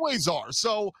 You always are.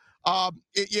 So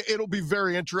it'll be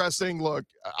very interesting. Look,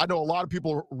 I know a lot of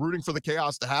people are rooting for the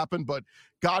chaos to happen, but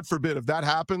God forbid if that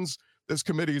happens, this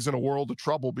committee is in a world of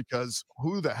trouble, because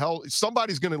who the hell,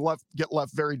 somebody's going to get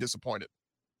left very disappointed.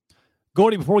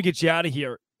 Gordy, before we get you out of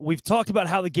here, we've talked about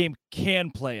how the game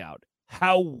can play out.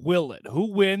 How will it?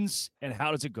 Who wins and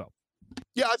how does it go?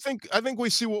 Yeah, I think we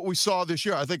see what we saw this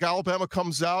year. I think Alabama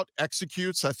comes out,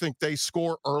 executes. I think they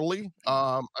score early.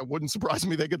 It wouldn't surprise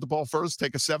me they get the ball first,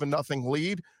 take a 7-0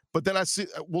 lead. But then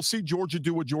we'll see Georgia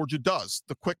do what Georgia does.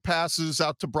 The quick passes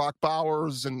out to Brock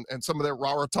Bowers and some of their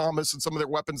Rara Thomas and some of their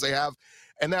weapons they have,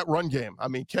 and that run game. I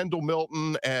mean, Kendall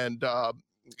Milton and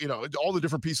all the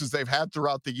different pieces they've had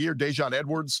throughout the year. Dejon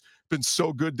Edwards been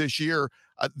so good this year.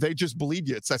 They just bleed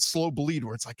you. It's that slow bleed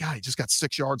where it's like, God, he just got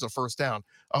 6 yards of first down.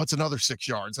 Oh, it's another 6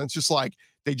 yards. And it's just like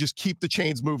they just keep the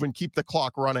chains moving, keep the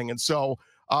clock running. And so,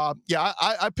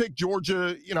 I picked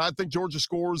Georgia. I think Georgia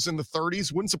scores in the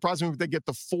 30s. Wouldn't surprise me if they get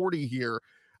to 40 here.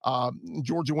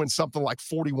 Georgia wins something like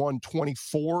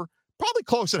 41-24. Probably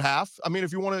close at half. I mean,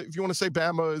 if you want to say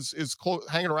Bama is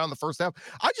hanging around the first half,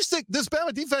 I just think this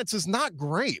Bama defense is not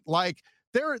great. Like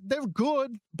they're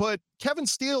good, but Kevin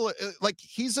Steele,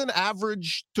 he's an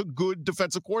average to good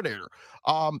defensive coordinator.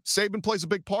 Saban plays a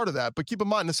big part of that. But keep in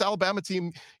mind, this Alabama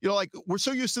team, we're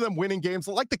so used to them winning games,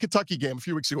 like the Kentucky game a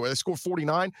few weeks ago, where they scored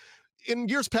 49. In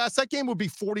years past, that game would be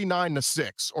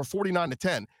 49-6 or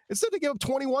 49-10. Instead, they gave up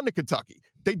 21 to Kentucky.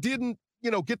 They didn't,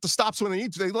 get the stops when they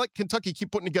need to. They let Kentucky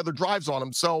keep putting together drives on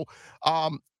them. So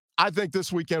I think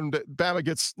this weekend, Bama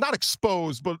gets not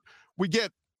exposed, but we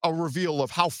get a reveal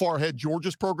of how far ahead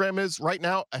Georgia's program is right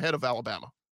now, ahead of Alabama.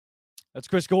 That's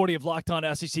Chris Gordy of Locked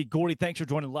On SEC. Gordy, thanks for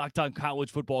joining Locked On College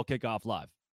Football Kickoff Live.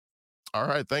 All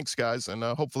right, thanks, guys. And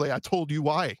hopefully I told you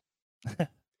why.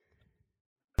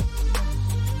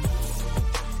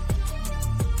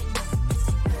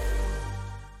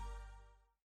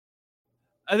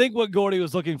 I think what Gordy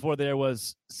was looking for there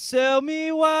was, sell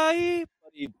me why.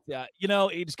 But he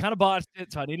just kind of botched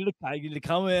it, so I needed to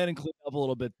come in and clean up a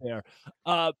little bit there.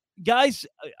 Guys,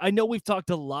 I know we've talked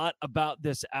a lot about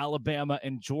this Alabama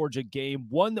and Georgia game.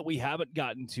 One that we haven't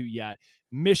gotten to yet,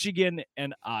 Michigan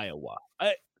and Iowa.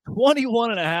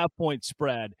 21.5-point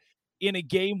spread in a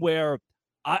game where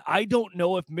I don't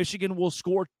know if Michigan will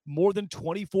score more than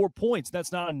 24 points.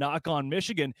 That's not a knock on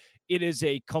Michigan. It is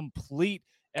a complete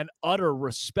and utter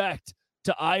respect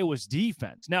to Iowa's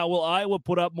defense. Now, will Iowa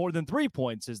put up more than 3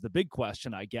 points is the big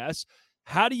question, I guess.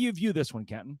 How do you view this one,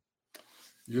 Kenton?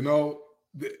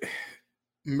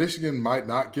 Michigan might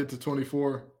not get to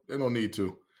 24. They don't need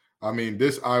to. I mean,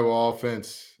 this Iowa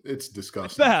offense, it's disgusting.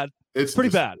 It's bad. It's pretty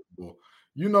bad.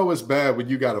 It's bad when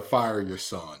you got to fire your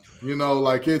son.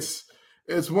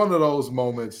 It's one of those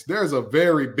moments. There's a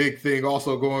very big thing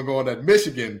also going on at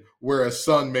Michigan where a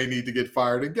son may need to get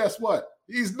fired. And guess what?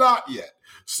 He's not yet.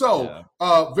 So,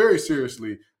 very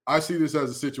seriously, I see this as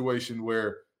a situation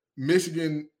where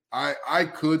Michigan, I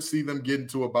could see them getting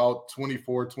to about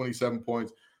 24, 27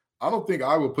 points. I don't think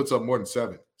Iowa puts up more than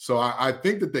 7. So I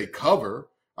think that they cover.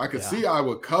 I could see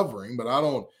Iowa covering, but I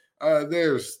don't.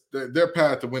 Their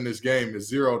path to win this game is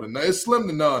 0 to none. It's slim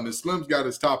to none. And Slim's got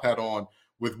his top hat on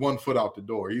with 1 foot out the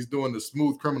door. He's doing the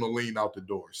smooth criminal lean out the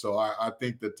door. So I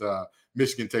think that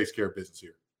Michigan takes care of business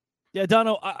here. Yeah,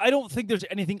 Dono, I don't think there's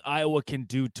anything Iowa can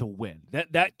do to win.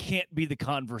 That can't be the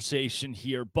conversation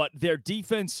here. But their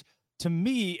defense, to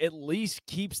me, at least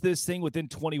keeps this thing within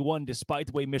 21, despite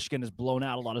the way Michigan has blown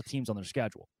out a lot of teams on their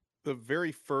schedule. The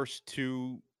very first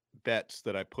 2 bets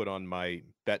that I put on my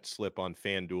bet slip on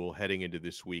FanDuel heading into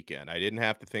this weekend, I didn't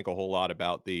have to think a whole lot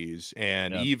about these.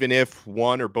 And even if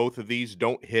one or both of these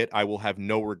don't hit, I will have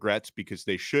no regrets because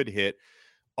they should hit.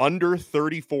 Under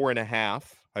 34.5.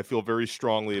 I feel very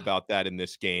strongly about that in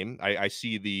this game. I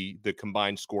see the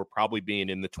combined score probably being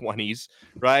in the 20s,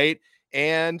 right?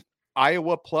 And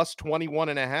Iowa plus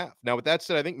 21.5. Now, with that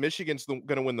said, I think Michigan's going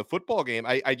to win the football game.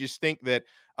 I just think that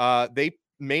they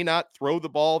may not throw the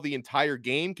ball the entire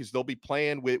game because they'll be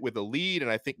playing with a lead, and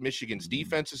I think Michigan's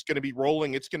defense is going to be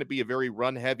rolling. It's going to be a very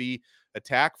run-heavy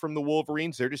attack from the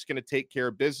Wolverines. They're just going to take care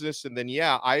of business. And then,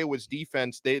 Iowa's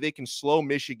defense, they can slow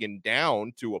Michigan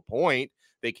down to a point.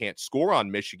 They can't score on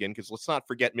Michigan because let's not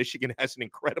forget Michigan has an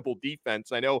incredible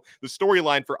defense. I know the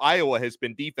storyline for Iowa has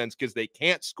been defense because they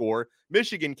can't score.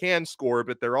 Michigan can score,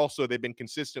 but they've been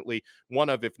consistently one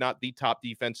of, if not the top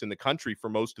defense in the country for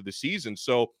most of the season.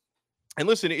 So, and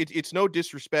listen, it's no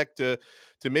disrespect to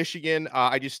Michigan.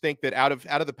 I just think that out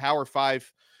of the Power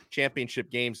 5 championship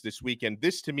games this weekend,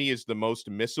 this to me is the most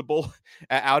missable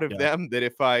out of them. That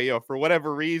if I, for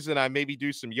whatever reason, I maybe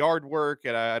do some yard work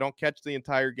and I don't catch the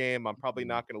entire game, I'm probably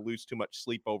not going to lose too much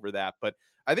sleep over that. But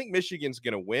I think Michigan's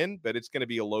going to win, but it's going to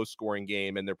be a low scoring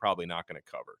game and they're probably not going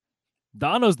to cover.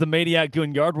 Dono's the maniac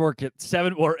doing yard work at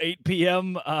 7 or 8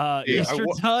 p.m. Eastern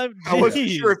time. I wasn't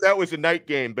sure if that was a night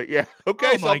game, but yeah.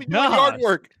 Okay, so I'll be doing yard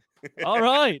work. All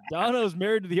right. Dono's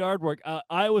married to the yard work.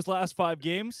 Iowa's last 5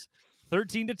 games,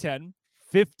 13-10,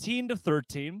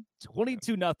 15-13,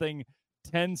 22-0,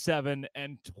 10-7,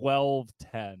 and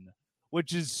 12-10,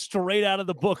 which is straight out of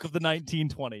the book of the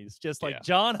 1920s. Just like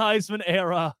John Heisman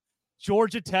era,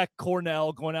 Georgia Tech,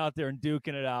 Cornell going out there and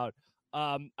duking it out.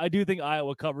 I do think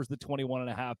Iowa covers the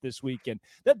 21.5 this week, and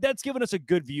that's given us a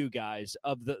good view, guys,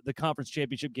 of the conference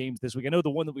championship games this week. I know the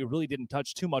one that we really didn't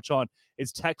touch too much on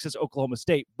is Texas, Oklahoma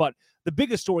State, but the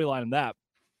biggest storyline in that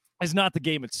is not the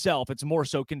game itself. It's more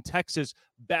so, can Texas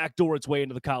backdoor its way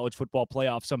into the college football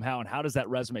playoff somehow, and how does that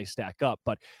resume stack up?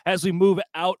 But as we move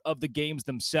out of the games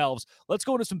themselves, let's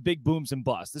go into some big booms and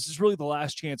busts. This is really the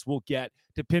last chance we'll get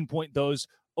to pinpoint those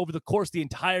over the course of the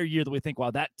entire year that we think, wow,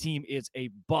 that team is a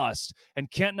bust. And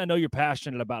Kenton, I know you're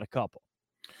passionate about a couple.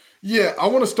 Yeah, I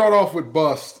want to start off with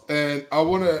bust, and I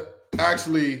want to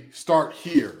actually start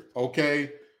here,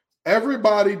 okay?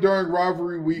 Everybody during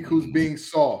rivalry week who's being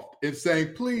soft and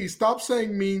saying, please stop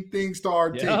saying mean things to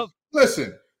our team.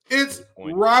 Listen, it's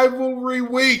rivalry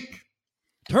week.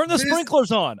 Turn the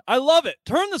sprinklers on. I love it.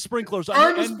 Turn the sprinklers on.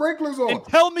 Turn the sprinklers on. And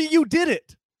tell me you did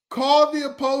it. Call the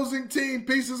opposing team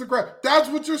pieces of crap. That's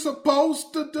what you're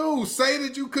supposed to do. Say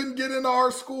that you couldn't get into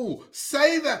our school.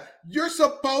 Say that. You're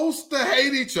supposed to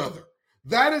hate each other.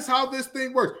 That is how this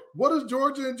thing works. What does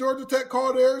Georgia and Georgia Tech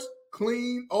call theirs?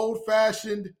 Clean,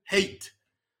 old-fashioned hate.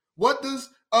 What does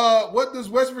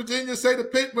West Virginia say to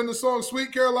Pitt when the song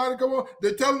Sweet Carolina come on?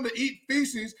 They tell them to eat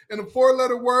feces in a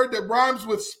 4-letter word that rhymes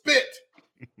with spit.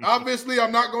 Obviously,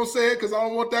 I'm not going to say it because I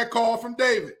don't want that call from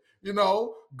David. You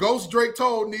know, Ghost Drake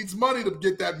Toll needs money to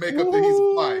get that makeup that he's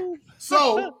applying.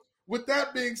 So, with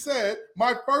that being said,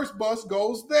 my first bust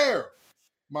goes there.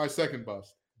 My second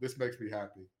bust. This makes me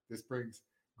happy. This brings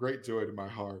great joy to my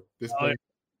heart. This brings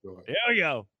joy. There we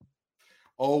go.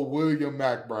 Oh, William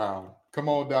Mack Brown. Come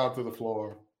on down to the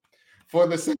floor.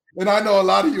 And I know a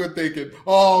lot of you are thinking,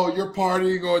 oh, you're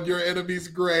partying on your enemy's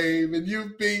grave and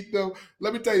you beat them.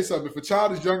 Let me tell you something. If a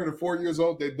child is younger than 4 years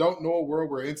old, they don't know a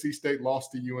world where NC State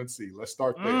lost to UNC. Let's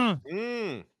start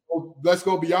there. Let's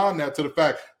go beyond that to the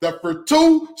fact that for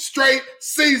 2 straight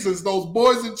seasons, those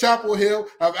boys in Chapel Hill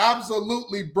have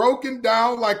absolutely broken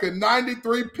down like a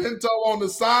 93 Pinto on the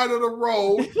side of the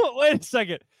road. Wait a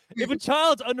second. If a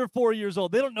child's under 4 years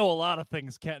old, they don't know a lot of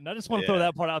things, Kenton. I just want to throw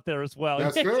that part out there as well.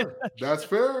 That's fair. That's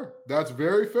fair. That's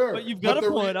very fair. But you've got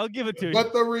a point. I'll give it to you.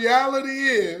 But the reality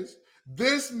is,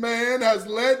 this man has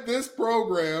led this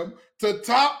program to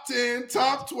top 10,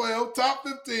 top 12, top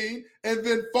 15, and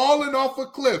then falling off a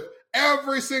cliff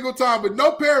every single time with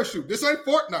no parachute. This ain't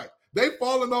Fortnite. They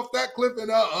falling off that cliff in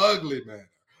an ugly manner.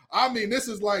 I mean, this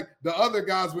is like the other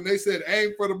guys when they said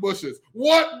aim for the bushes.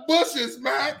 What bushes,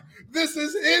 Mac? This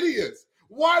is hideous.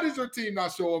 Why does your team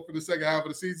not show up for the second half of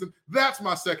the season? That's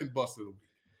my second bust of the week.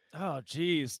 Oh,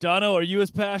 geez. Dono, are you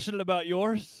as passionate about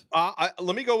yours?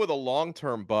 Let me go with a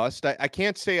long-term bust. I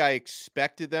can't say I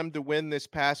expected them to win this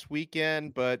past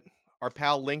weekend, but our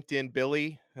pal LinkedIn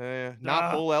Billy,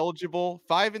 not bowl eligible,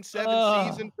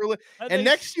 5-7 season for and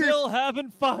next year still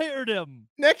haven't fired him.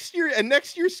 Next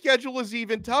year's schedule is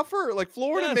even tougher. Like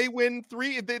Florida may win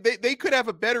 3. They could have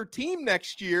a better team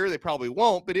next year. They probably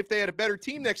won't, but if they had a better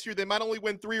team next year, they might only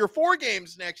win 3 or 4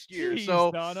 games next year. Jeez,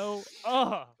 so, Dono.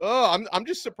 I'm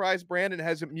just surprised Brandon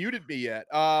hasn't muted me yet.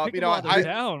 Pick him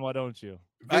down. Why don't you?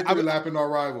 Victory lapping our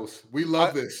rivals. We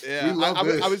love this. Yeah, we love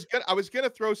this. I was gonna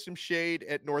throw some shade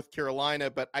at North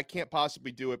Carolina, but I can't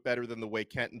possibly do it better than the way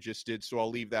Kenton just did. So I'll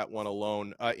leave that one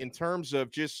alone. In terms of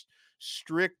just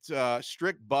strict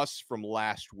busts from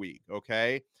last week.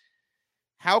 Okay.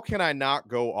 How can I not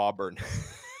go Auburn?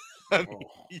 I mean,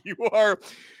 you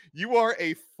are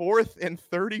a 4th and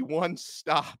 31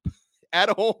 stop at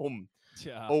home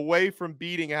away from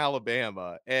beating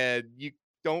Alabama, and you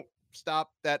don't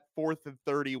stop that 4th and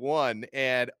 31.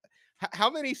 And how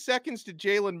many seconds did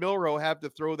Jalen Milroe have to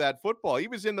throw that football? He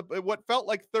was in what felt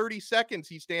like 30 seconds.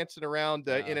 He's dancing around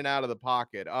in and out of the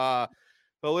pocket.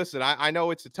 But listen, I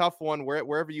know it's a tough one.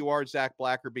 Wherever you are, Zach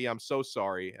Blackerby, I'm so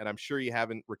sorry. And I'm sure you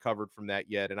haven't recovered from that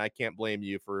yet. And I can't blame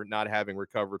you for not having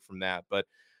recovered from that. But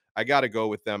I got to go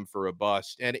with them for a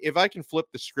bust. And if I can flip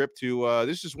the script to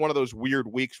this is one of those weird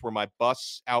weeks where my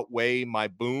busts outweigh my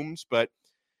booms. But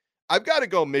I've got to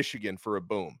go Michigan for a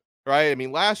boom, right? I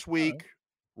mean, last week,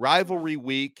 rivalry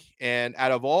week. And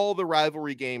out of all the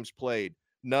rivalry games played,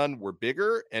 none were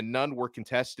bigger and none were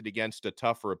contested against a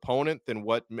tougher opponent than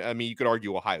you could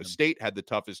argue Ohio State had the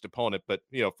toughest opponent, but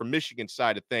from Michigan's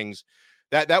side of things,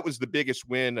 that was the biggest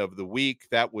win of the week.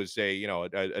 That was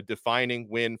a defining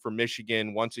win for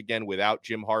Michigan once again without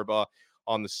Jim Harbaugh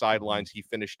on the sidelines. He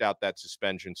finished out that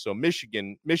suspension. So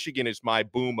Michigan is my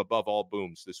boom above all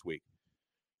booms this week.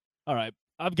 All right.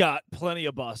 I've got plenty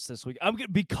of busts this week.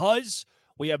 Because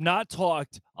we have not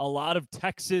talked a lot of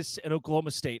Texas and Oklahoma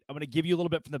State. I'm going to give you a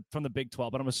little bit from the Big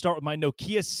 12, but I'm going to start with my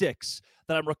Nokia 6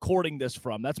 that I'm recording this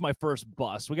from. That's my first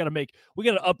bust. We got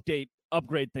to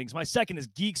upgrade things. My second is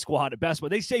Geek Squad at Best Buy.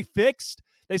 They say fixed.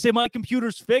 They say my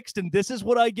computer's fixed, and this is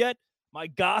what I get. My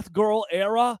goth girl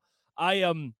era. I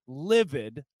am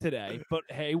livid today, but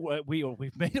hey,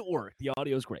 we've made it work. The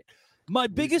audio is great. My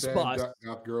biggest bust.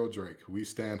 Goth girl Drake. We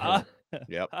stand her.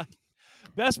 Yep.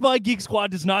 Best Buy Geek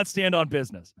Squad does not stand on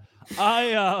business.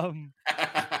 I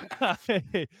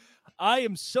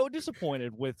am so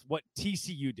disappointed with what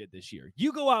TCU did this year.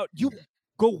 You go out, you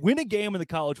go win a game in the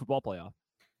college football playoff.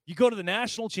 You go to the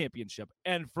national championship,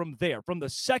 and from there, from the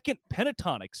second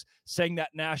Pentatonics sang that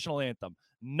national anthem,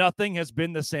 nothing has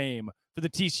been the same for the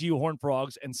TCU Horned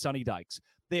Frogs and Sonny Dykes.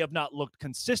 They have not looked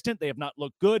consistent. They have not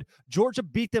looked good. Georgia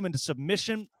beat them into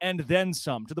submission and then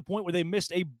some, to the point where they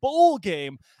missed a bowl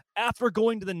game after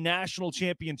going to the national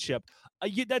championship.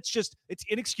 It's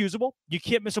inexcusable. You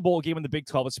can't miss a bowl game in the Big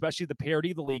 12, especially the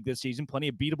parity of the league this season. Plenty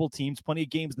of beatable teams, plenty of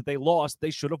games that they lost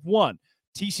they should have won.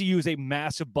 TCU is a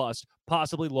massive bust,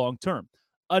 possibly long-term.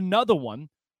 Another one,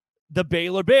 the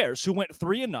Baylor Bears, who went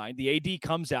 3-9. The AD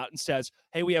comes out and says,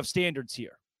 hey, we have standards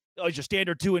here. Oh, is your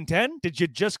standard 2-10? Did you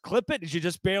just clip it? Did you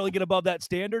just barely get above that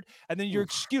standard? And then your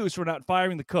excuse for not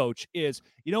firing the coach is,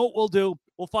 you know what we'll do?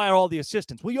 We'll fire all the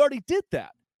assistants. Well, you already did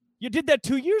that. You did that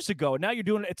 2 years ago, and now you're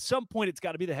doing it. At some point, it's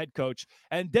got to be the head coach.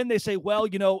 And then they say, well,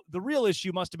 the real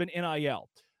issue must have been NIL.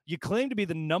 You claim to be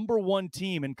the number one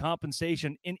team in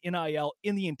compensation in NIL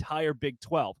in the entire Big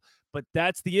 12. But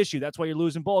that's the issue. That's why you're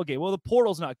losing ball game. Well, the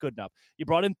portal's not good enough. You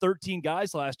brought in 13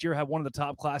 guys last year, had one of the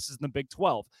top classes in the Big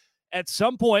 12. At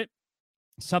some point,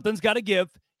 something's got to give.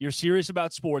 You're serious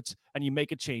about sports, and you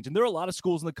make a change. And there are a lot of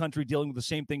schools in the country dealing with the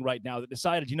same thing right now that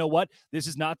decided, you know what? This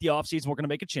is not the offseason. We're going to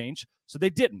make a change. So they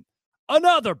didn't.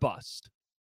 Another bust.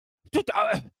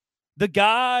 The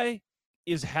guy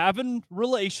is having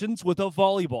relations with a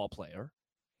volleyball player,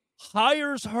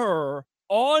 hires her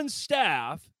on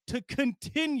staff to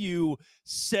continue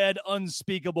said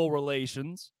unspeakable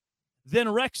relations, then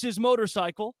wrecks his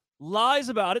motorcycle, lies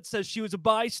about it, says she was a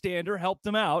bystander, helped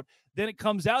him out. Then it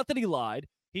comes out that he lied.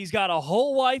 He's got a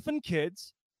whole wife and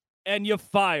kids, and you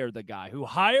fire the guy who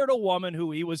hired a woman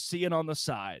who he was seeing on the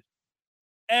side.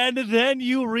 And then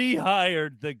you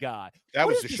rehired the guy. That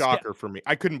was a shocker for me.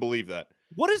 I couldn't believe that.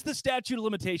 What is the statute of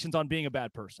limitations on being a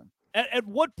bad person? At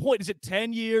what point, is it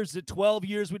 10 years, is it 12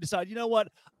 years, we decide, you know what,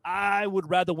 I would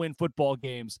rather win football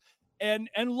games? And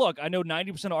look, I know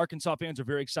 90% of Arkansas fans are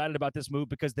very excited about this move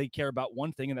because they care about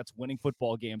one thing, and that's winning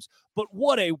football games. But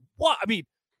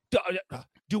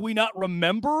Do we not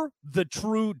remember the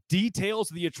true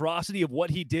details of the atrocity of what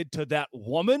he did to that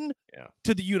woman,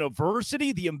 to the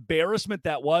university, the embarrassment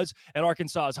that was? And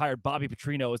Arkansas has hired Bobby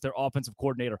Petrino as their offensive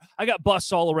coordinator. I got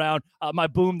busts all around. My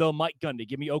boom, though, Mike Gundy.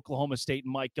 Give me Oklahoma State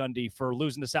and Mike Gundy for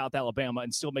losing to South Alabama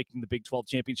and still making the Big 12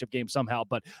 championship game somehow.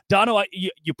 But, Dono,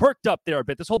 you perked up there a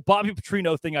bit. This whole Bobby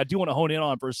Petrino thing I do want to hone in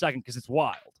on for a second because it's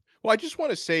wild. Well, I just want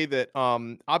to say that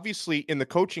obviously in the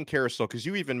coaching carousel, because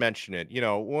you even mentioned it,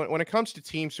 when it comes to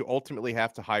teams who ultimately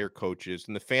have to hire coaches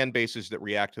and the fan bases that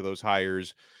react to those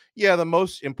hires, the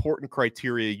most important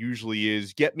criteria usually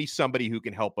is get me somebody who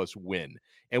can help us win.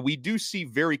 And we do see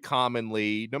very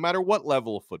commonly, no matter what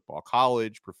level of football,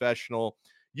 college, professional,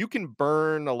 you can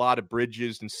burn a lot of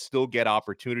bridges and still get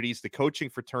opportunities. The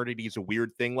coaching fraternity is a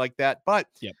weird thing like that, but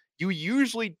you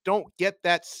usually don't get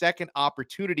that second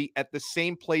opportunity at the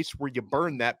same place where you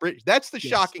burn that bridge. That's the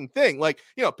shocking thing.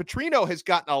 Petrino has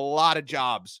gotten a lot of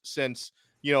jobs since,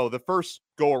 the first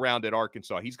go around at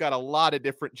Arkansas. He's got a lot of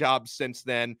different jobs since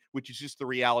then, which is just the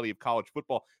reality of college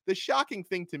football. The shocking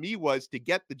thing to me was to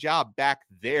get the job back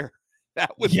there.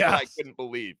 That was what I couldn't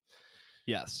believe.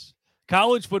 Yes.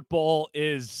 College football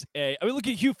is look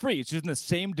at Hugh Freeze, who's in the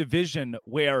same division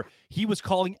where he was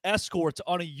calling escorts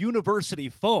on a university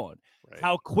phone. Right.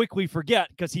 How quick we forget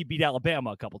because he beat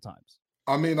Alabama a couple times.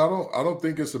 I mean, I don't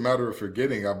think it's a matter of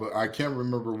forgetting. I can't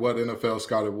remember what NFL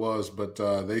scout it was, but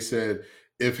they said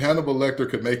if Hannibal Lecter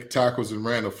could make tackles and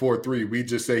ran a 4.3, we'd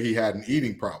just say he had an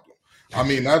eating problem. I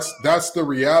mean, that's the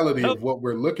reality of what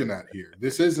we're looking at here.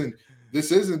 This isn't,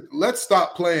 let's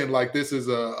stop playing like this is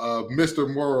a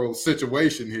Mr. Moral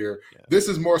situation here. Yeah. This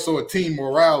is more so a team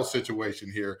morale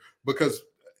situation here, because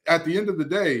at the end of the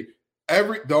day,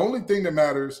 the only thing that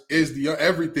matters is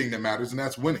everything that matters, and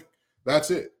that's winning.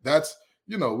 That's it. That's,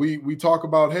 we talk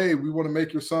about, hey, we want to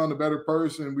make your son a better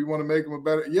person. We want to make him a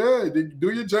better. Yeah,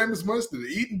 do your Jameis Winston.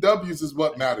 Eating W's is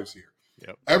what matters here.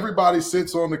 Yep. Everybody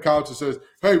sits on the couch and says,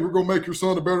 hey, we're going to make your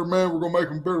son a better man. We're going to make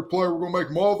him a better player. We're going to make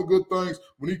him all the good things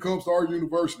when he comes to our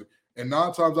university. And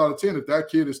 9 times out of 10, if that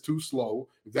kid is too slow,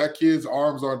 if that kid's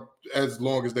arms aren't as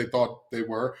long as they thought they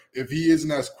were, if he isn't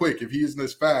as quick, if he isn't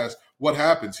as fast, what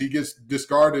happens? He gets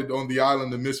discarded on the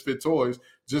island of misfit toys,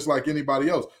 just like anybody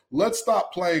else. Let's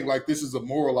stop playing like this is a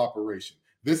moral operation.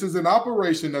 This is an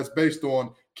operation that's based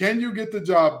on, can you get the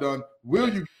job done? Will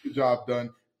you get the job done?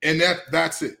 And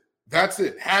that's it. That's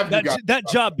it. That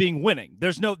job being winning.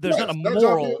 There's not a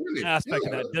moral aspect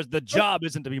of that. The job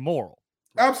isn't to be moral.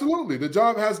 Absolutely. The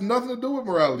job has nothing to do with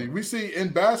morality. We see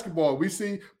in basketball, we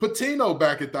see Patino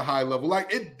back at the high level.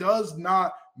 Like, it does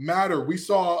not matter. We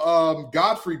saw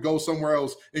Godfrey go somewhere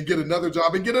else and get another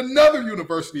job and get another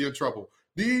university in trouble.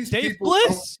 These Dave people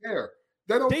Bliss. don't care.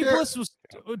 They don't care. Dave Bliss was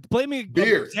blaming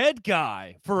a dead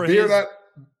guy for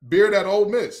Beard at Ole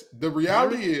Miss. The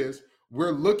reality is,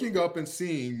 we're looking up and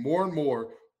seeing more and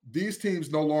more these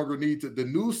teams no longer need to. The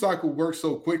news cycle works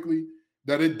so quickly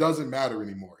that it doesn't matter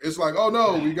anymore. It's like, oh,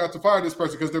 no, we got to fire this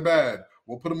person because they're bad.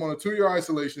 We'll put them on a 2-year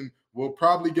isolation. We'll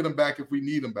probably get them back if we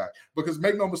need them back. Because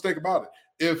make no mistake about it,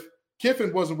 if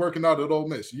Kiffin wasn't working out at Ole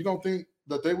Miss, you don't think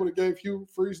that they would have gave Hugh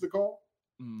Freeze the call?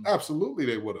 Absolutely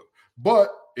they would have. But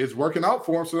it's working out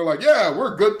for them, so they're like, yeah,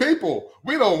 we're good people.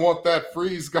 We don't want that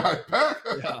Freeze guy back.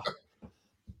 Yeah.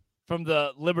 From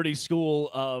the Liberty School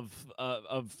of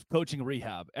Coaching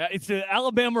Rehab. It's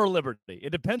Alabama or Liberty.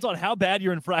 It depends on how bad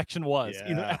your infraction was.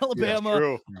 Either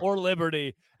Alabama or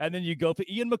Liberty. And then you go for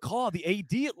Ian McCaw, the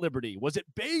AD at Liberty. Was it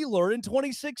Baylor in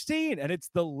 2016? And it's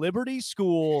the Liberty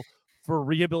School for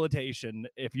Rehabilitation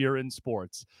if you're in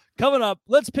sports. Coming up,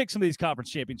 let's pick some of these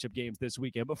conference championship games this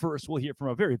weekend. But first, we'll hear from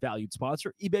a very valued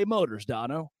sponsor, eBay Motors,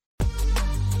 Dono.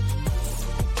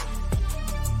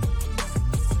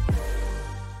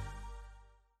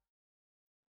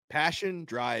 Passion,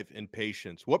 drive, and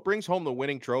patience. What brings home the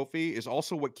winning trophy is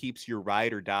also what keeps your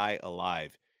ride or die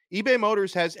alive. eBay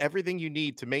Motors has everything you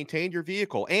need to maintain your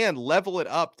vehicle and level it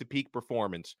up to peak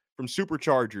performance. From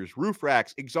superchargers, roof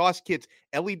racks, exhaust kits,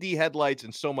 LED headlights,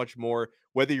 and so much more.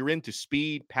 Whether you're into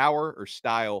speed, power, or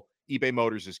style, eBay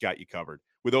Motors has got you covered.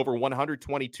 With over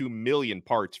 122 million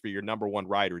parts for your number one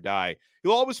ride or die,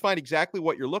 you'll always find exactly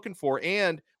what you're looking for.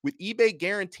 And with eBay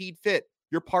Guaranteed Fit,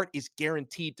 your part is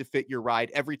guaranteed to fit your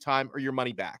ride every time or your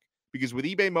money back. Because with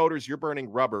eBay Motors, you're burning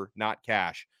rubber, not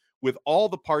cash. With all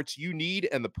the parts you need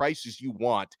and the prices you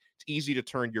want, it's easy to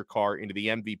turn your car into the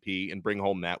MVP and bring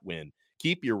home that win.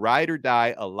 Keep your ride or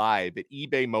die alive at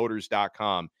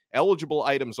ebaymotors.com. Eligible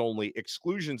items only.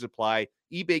 Exclusions apply.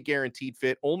 eBay Guaranteed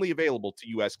Fit only available to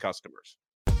U.S. customers.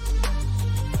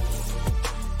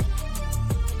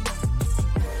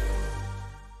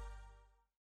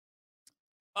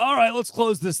 All right, let's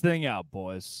close this thing out,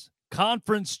 boys.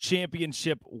 Conference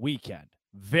championship weekend.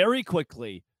 Very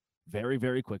quickly, very,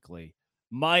 very quickly.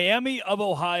 Miami of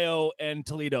Ohio and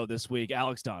Toledo this week.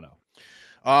 Alex Dono.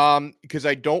 Because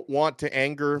I don't want to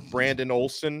anger Brandon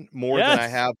Olson more than I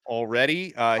have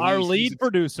already. Our lead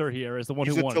producer here is the one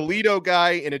who He's won. a Toledo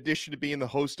guy, in addition to being the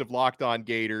host of Locked On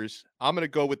Gators. I'm going to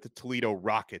go with the Toledo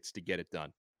Rockets to get it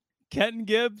done. Kenton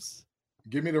Gibbs.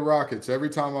 Give me the Rockets. Every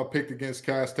time I picked against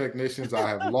Cast Technicians, I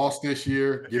have lost this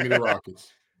year. Give me the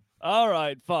Rockets. All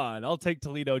right, fine. I'll take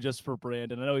Toledo just for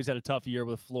Brandon. I know he's had a tough year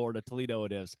with Florida. Toledo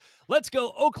it is. Let's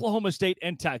go Oklahoma State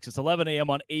and Texas, 11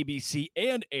 a.m. on ABC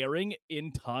and airing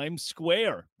in Times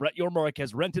Square. Brett Yormark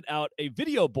has rented out a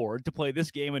video board to play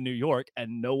this game in New York,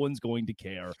 and no one's going to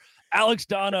care. Alex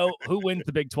Dono, who wins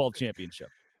the Big 12 championship?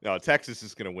 No, Texas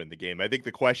is going to win the game. I think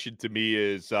the question to me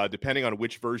is, depending on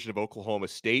which version of Oklahoma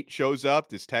State shows up,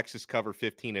 does Texas cover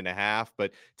 15.5?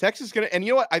 But Texas going to, and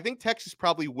you know what? I think Texas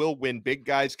probably will win big,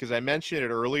 guys, because I mentioned it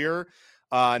earlier.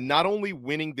 Not only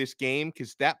winning this game,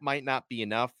 because that might not be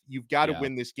enough. You've got to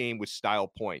win this game with style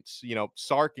points. You know,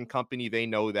 Sark and company, they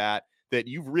know that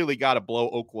you've really got to blow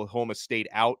Oklahoma State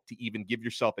out to even give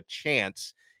yourself a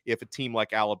chance if a team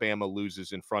like Alabama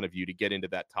loses in front of you to get into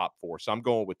that top 4. So I'm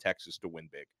going with Texas to win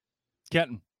big.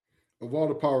 Kenton. Of all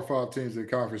the Power 5 teams in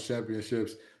conference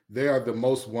championships, they are the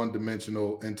most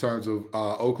one-dimensional in terms of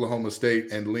Oklahoma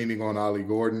State and leaning on Ollie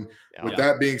Gordon. With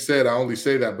that being said, I only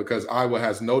say that because Iowa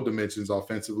has no dimensions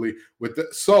offensively.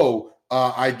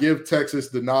 I give Texas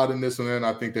the nod in this one, and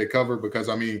I think they cover because,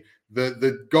 I mean,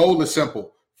 the goal is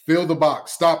simple. Fill the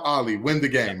box, stop Ollie, win the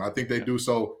game. I think they do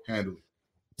so handily.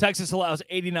 Texas allows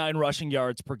 89 rushing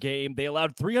yards per game. They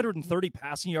allowed 330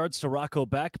 passing yards to Rocco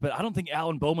Beck, but I don't think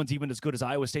Alan Bowman's even as good as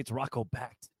Iowa State's Rocco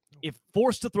Beck. If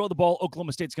forced to throw the ball,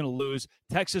 Oklahoma State's going to lose.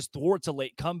 Texas thwarts a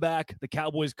late comeback. The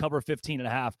Cowboys cover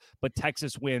 15.5, but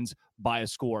Texas wins by a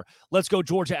score. Let's go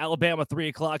Georgia, Alabama, 3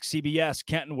 o'clock, CBS.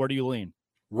 Kenton, where do you lean?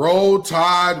 Roll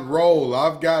Tide, roll.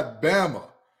 I've got Bama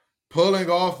pulling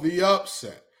off the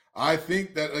upset. I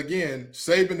think that, again,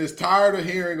 Saban is tired of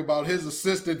hearing about his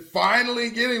assistant finally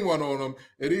getting one on him.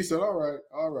 And he said, all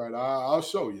right, I'll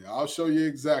show you. I'll show you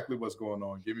exactly what's going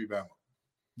on. Give me Bama.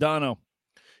 Dono.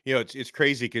 You know, it's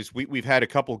crazy because we've had a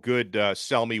couple good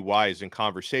sell me whys in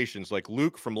conversations. Like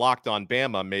Luke from Locked On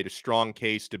Bama made a strong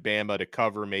case to Bama to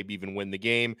cover, maybe even win the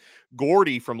game.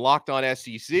 Gordy from Locked On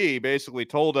SEC basically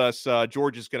told us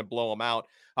Georgia's going to blow them out.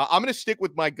 I'm going to stick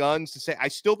with my guns to say I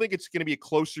still think it's going to be a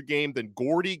closer game than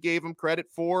Gordy gave him credit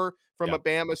for from a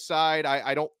Bama side.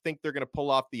 I don't think they're going to pull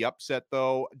off the upset,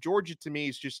 though. Georgia, to me,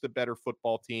 is just a better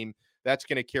football team. That's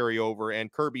going to carry over,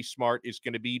 and Kirby Smart is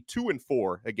going to be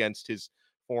 2-4 against his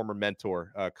former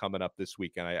mentor coming up this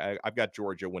weekend. I've got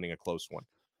Georgia winning a close one.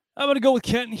 I'm going to go with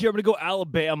Kenton here. I'm going to go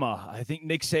Alabama. I think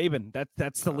Nick Saban.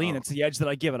 That's the lean. That's the edge that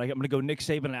I give it. I'm going to go Nick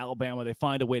Saban and Alabama. They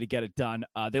find a way to get it done.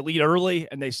 They lead early,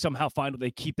 and they somehow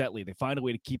they keep that lead. They find a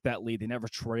way to keep that lead. They never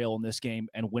trail in this game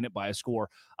and win it by a score.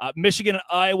 Michigan and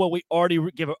Iowa, we already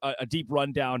give a deep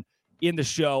rundown in the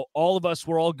show. All of us,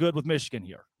 we're all good with Michigan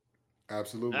here.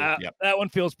 Absolutely. That one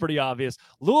feels pretty obvious.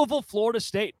 Louisville, Florida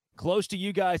State, close to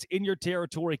you guys in your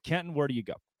territory. Kenton, where do you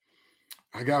go?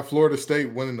 I got Florida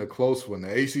State winning a close one. The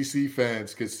ACC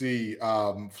fans could see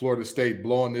Florida State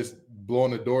blowing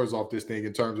the doors off this thing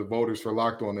in terms of voters for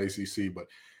Locked On ACC. But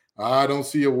I don't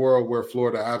see a world where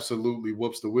Florida absolutely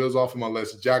whoops the wheels off them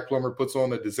unless Jack Plummer puts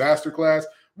on a disaster class,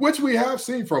 which we have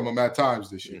seen from him at times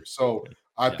this year. So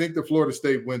I think the Florida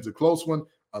State wins a close one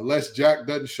unless Jack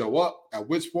doesn't show up, at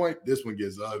which point this one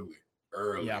gets ugly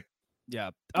early.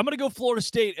 Yeah. I'm going to go Florida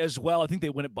State as well. I think they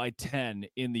win it by 10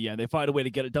 in the end. They find a way to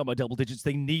get it done by double digits.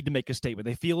 They need to make a statement.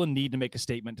 They feel a need to make a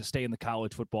statement to stay in the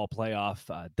college football playoff.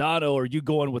 Dono, are you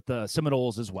going with the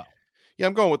Seminoles as well? Yeah,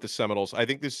 I'm going with the Seminoles. I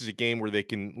think this is a game where they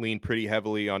can lean pretty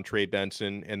heavily on Trey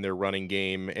Benson and their running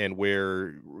game, and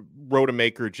where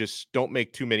Rodemaker just don't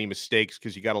make too many mistakes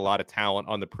because you got a lot of talent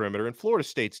on the perimeter. And Florida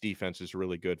State's defense is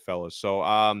really good, fellas. So,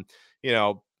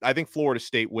 I think Florida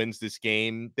State wins this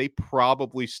game. They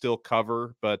probably still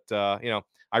cover, but,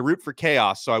 I root for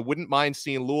chaos, so I wouldn't mind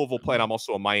seeing Louisville play. And I'm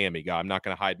also a Miami guy. I'm not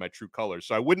going to hide my true colors.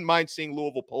 So I wouldn't mind seeing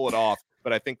Louisville pull it off,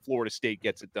 but I think Florida State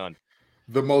gets it done.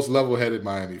 The most level-headed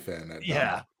Miami fan.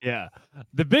 Yeah.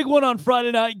 The big one on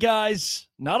Friday night, guys,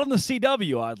 not on the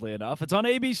CW, oddly enough. It's on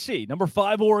ABC. Number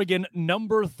 5, Oregon.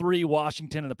 Number 3,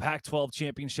 Washington in the Pac-12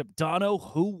 championship. Dono,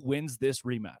 who wins this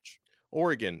rematch?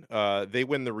 Oregon, they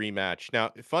win the rematch.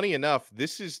 Now, funny enough,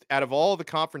 this is out of all the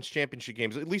conference championship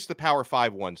games, at least the Power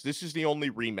 5 ones, this is the only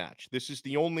rematch. This is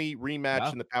the only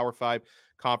rematch in the Power 5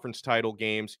 conference title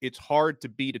games. It's hard to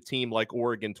beat a team like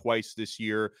Oregon twice this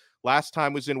year. Last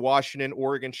time was in Washington.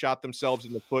 Oregon shot themselves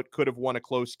in the foot, could have won a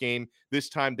close game. This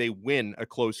time they win a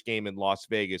close game in Las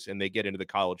Vegas, and they get into the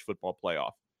college football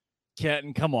playoff.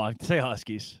 Kenton, come on, say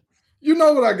Huskies. You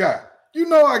know what I got? You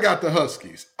know I got the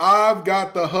Huskies. I've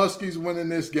got the Huskies winning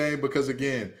this game because,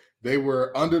 again, they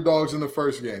were underdogs in the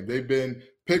first game. They've been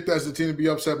picked as the team to be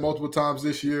upset multiple times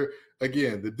this year.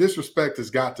 Again, the disrespect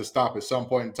has got to stop at some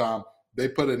point in time. They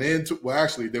put an end to – well,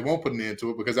 actually, they won't put an end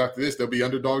to it because after this, they'll be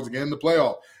underdogs again in the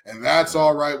playoff. And that's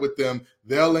all right with them.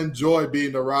 They'll enjoy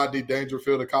being the Rodney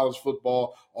Dangerfield of college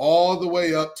football all the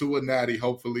way up to a natty,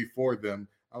 hopefully, for them.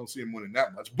 I don't see them winning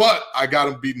that much. But I got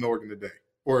them beating Oregon today,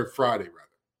 or Friday, rather.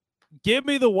 Give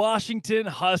me the Washington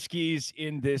Huskies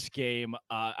in this game.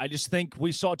 I just think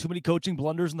we saw too many coaching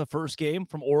blunders in the first game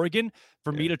from Oregon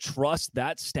for me to trust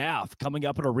that staff coming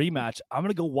up in a rematch. I'm going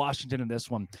to go Washington in this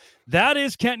one. That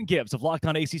is Kenton Gibbs of Locked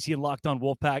On ACC and Locked On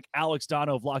Wolfpack, Alex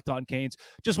Dono of Locked On Canes.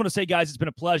 Just want to say, guys, it's been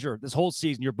a pleasure this whole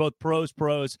season. You're both pros,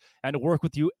 and to work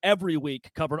with you every week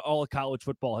covering all of college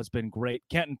football has been great.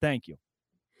 Kenton, thank you.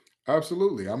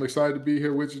 Absolutely. I'm excited to be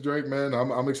here with you, Drake, man.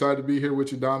 I'm excited to be here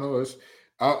with you, Dono.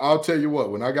 I'll tell you what,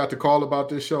 when I got the call about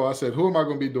this show, I said, who am I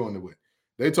going to be doing it with?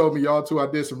 They told me y'all too. I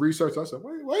did some research. I said,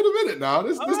 wait a minute now.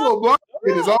 This little blind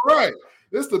kid is all right.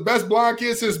 This is the best blind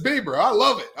kid since Bieber. I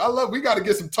love it. We got to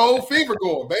get some toe fever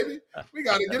going, baby. We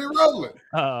got to get it rolling.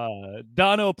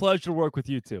 Dono, a pleasure to work with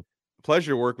you too.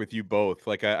 Pleasure to work with you both.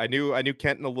 Like I knew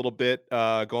Kenton a little bit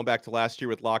going back to last year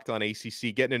with Locked On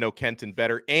ACC, getting to know Kenton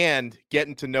better and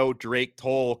getting to know Drake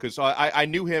Toll because I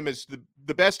knew him as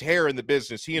the best hair in the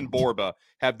business. He and Borba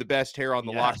have the best hair on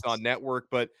the Locked On network,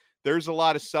 but there's a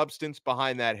lot of substance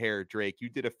behind that hair, Drake. You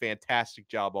did a fantastic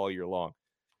job all year long.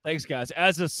 Thanks, guys.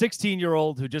 As a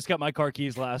 16-year-old who just got my car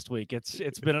keys last week, it's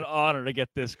been an honor to get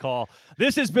this call.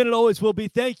 This has been and always will be.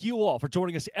 Thank you all for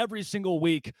joining us every single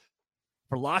week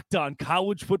for Locked On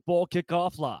College Football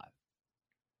Kickoff Live.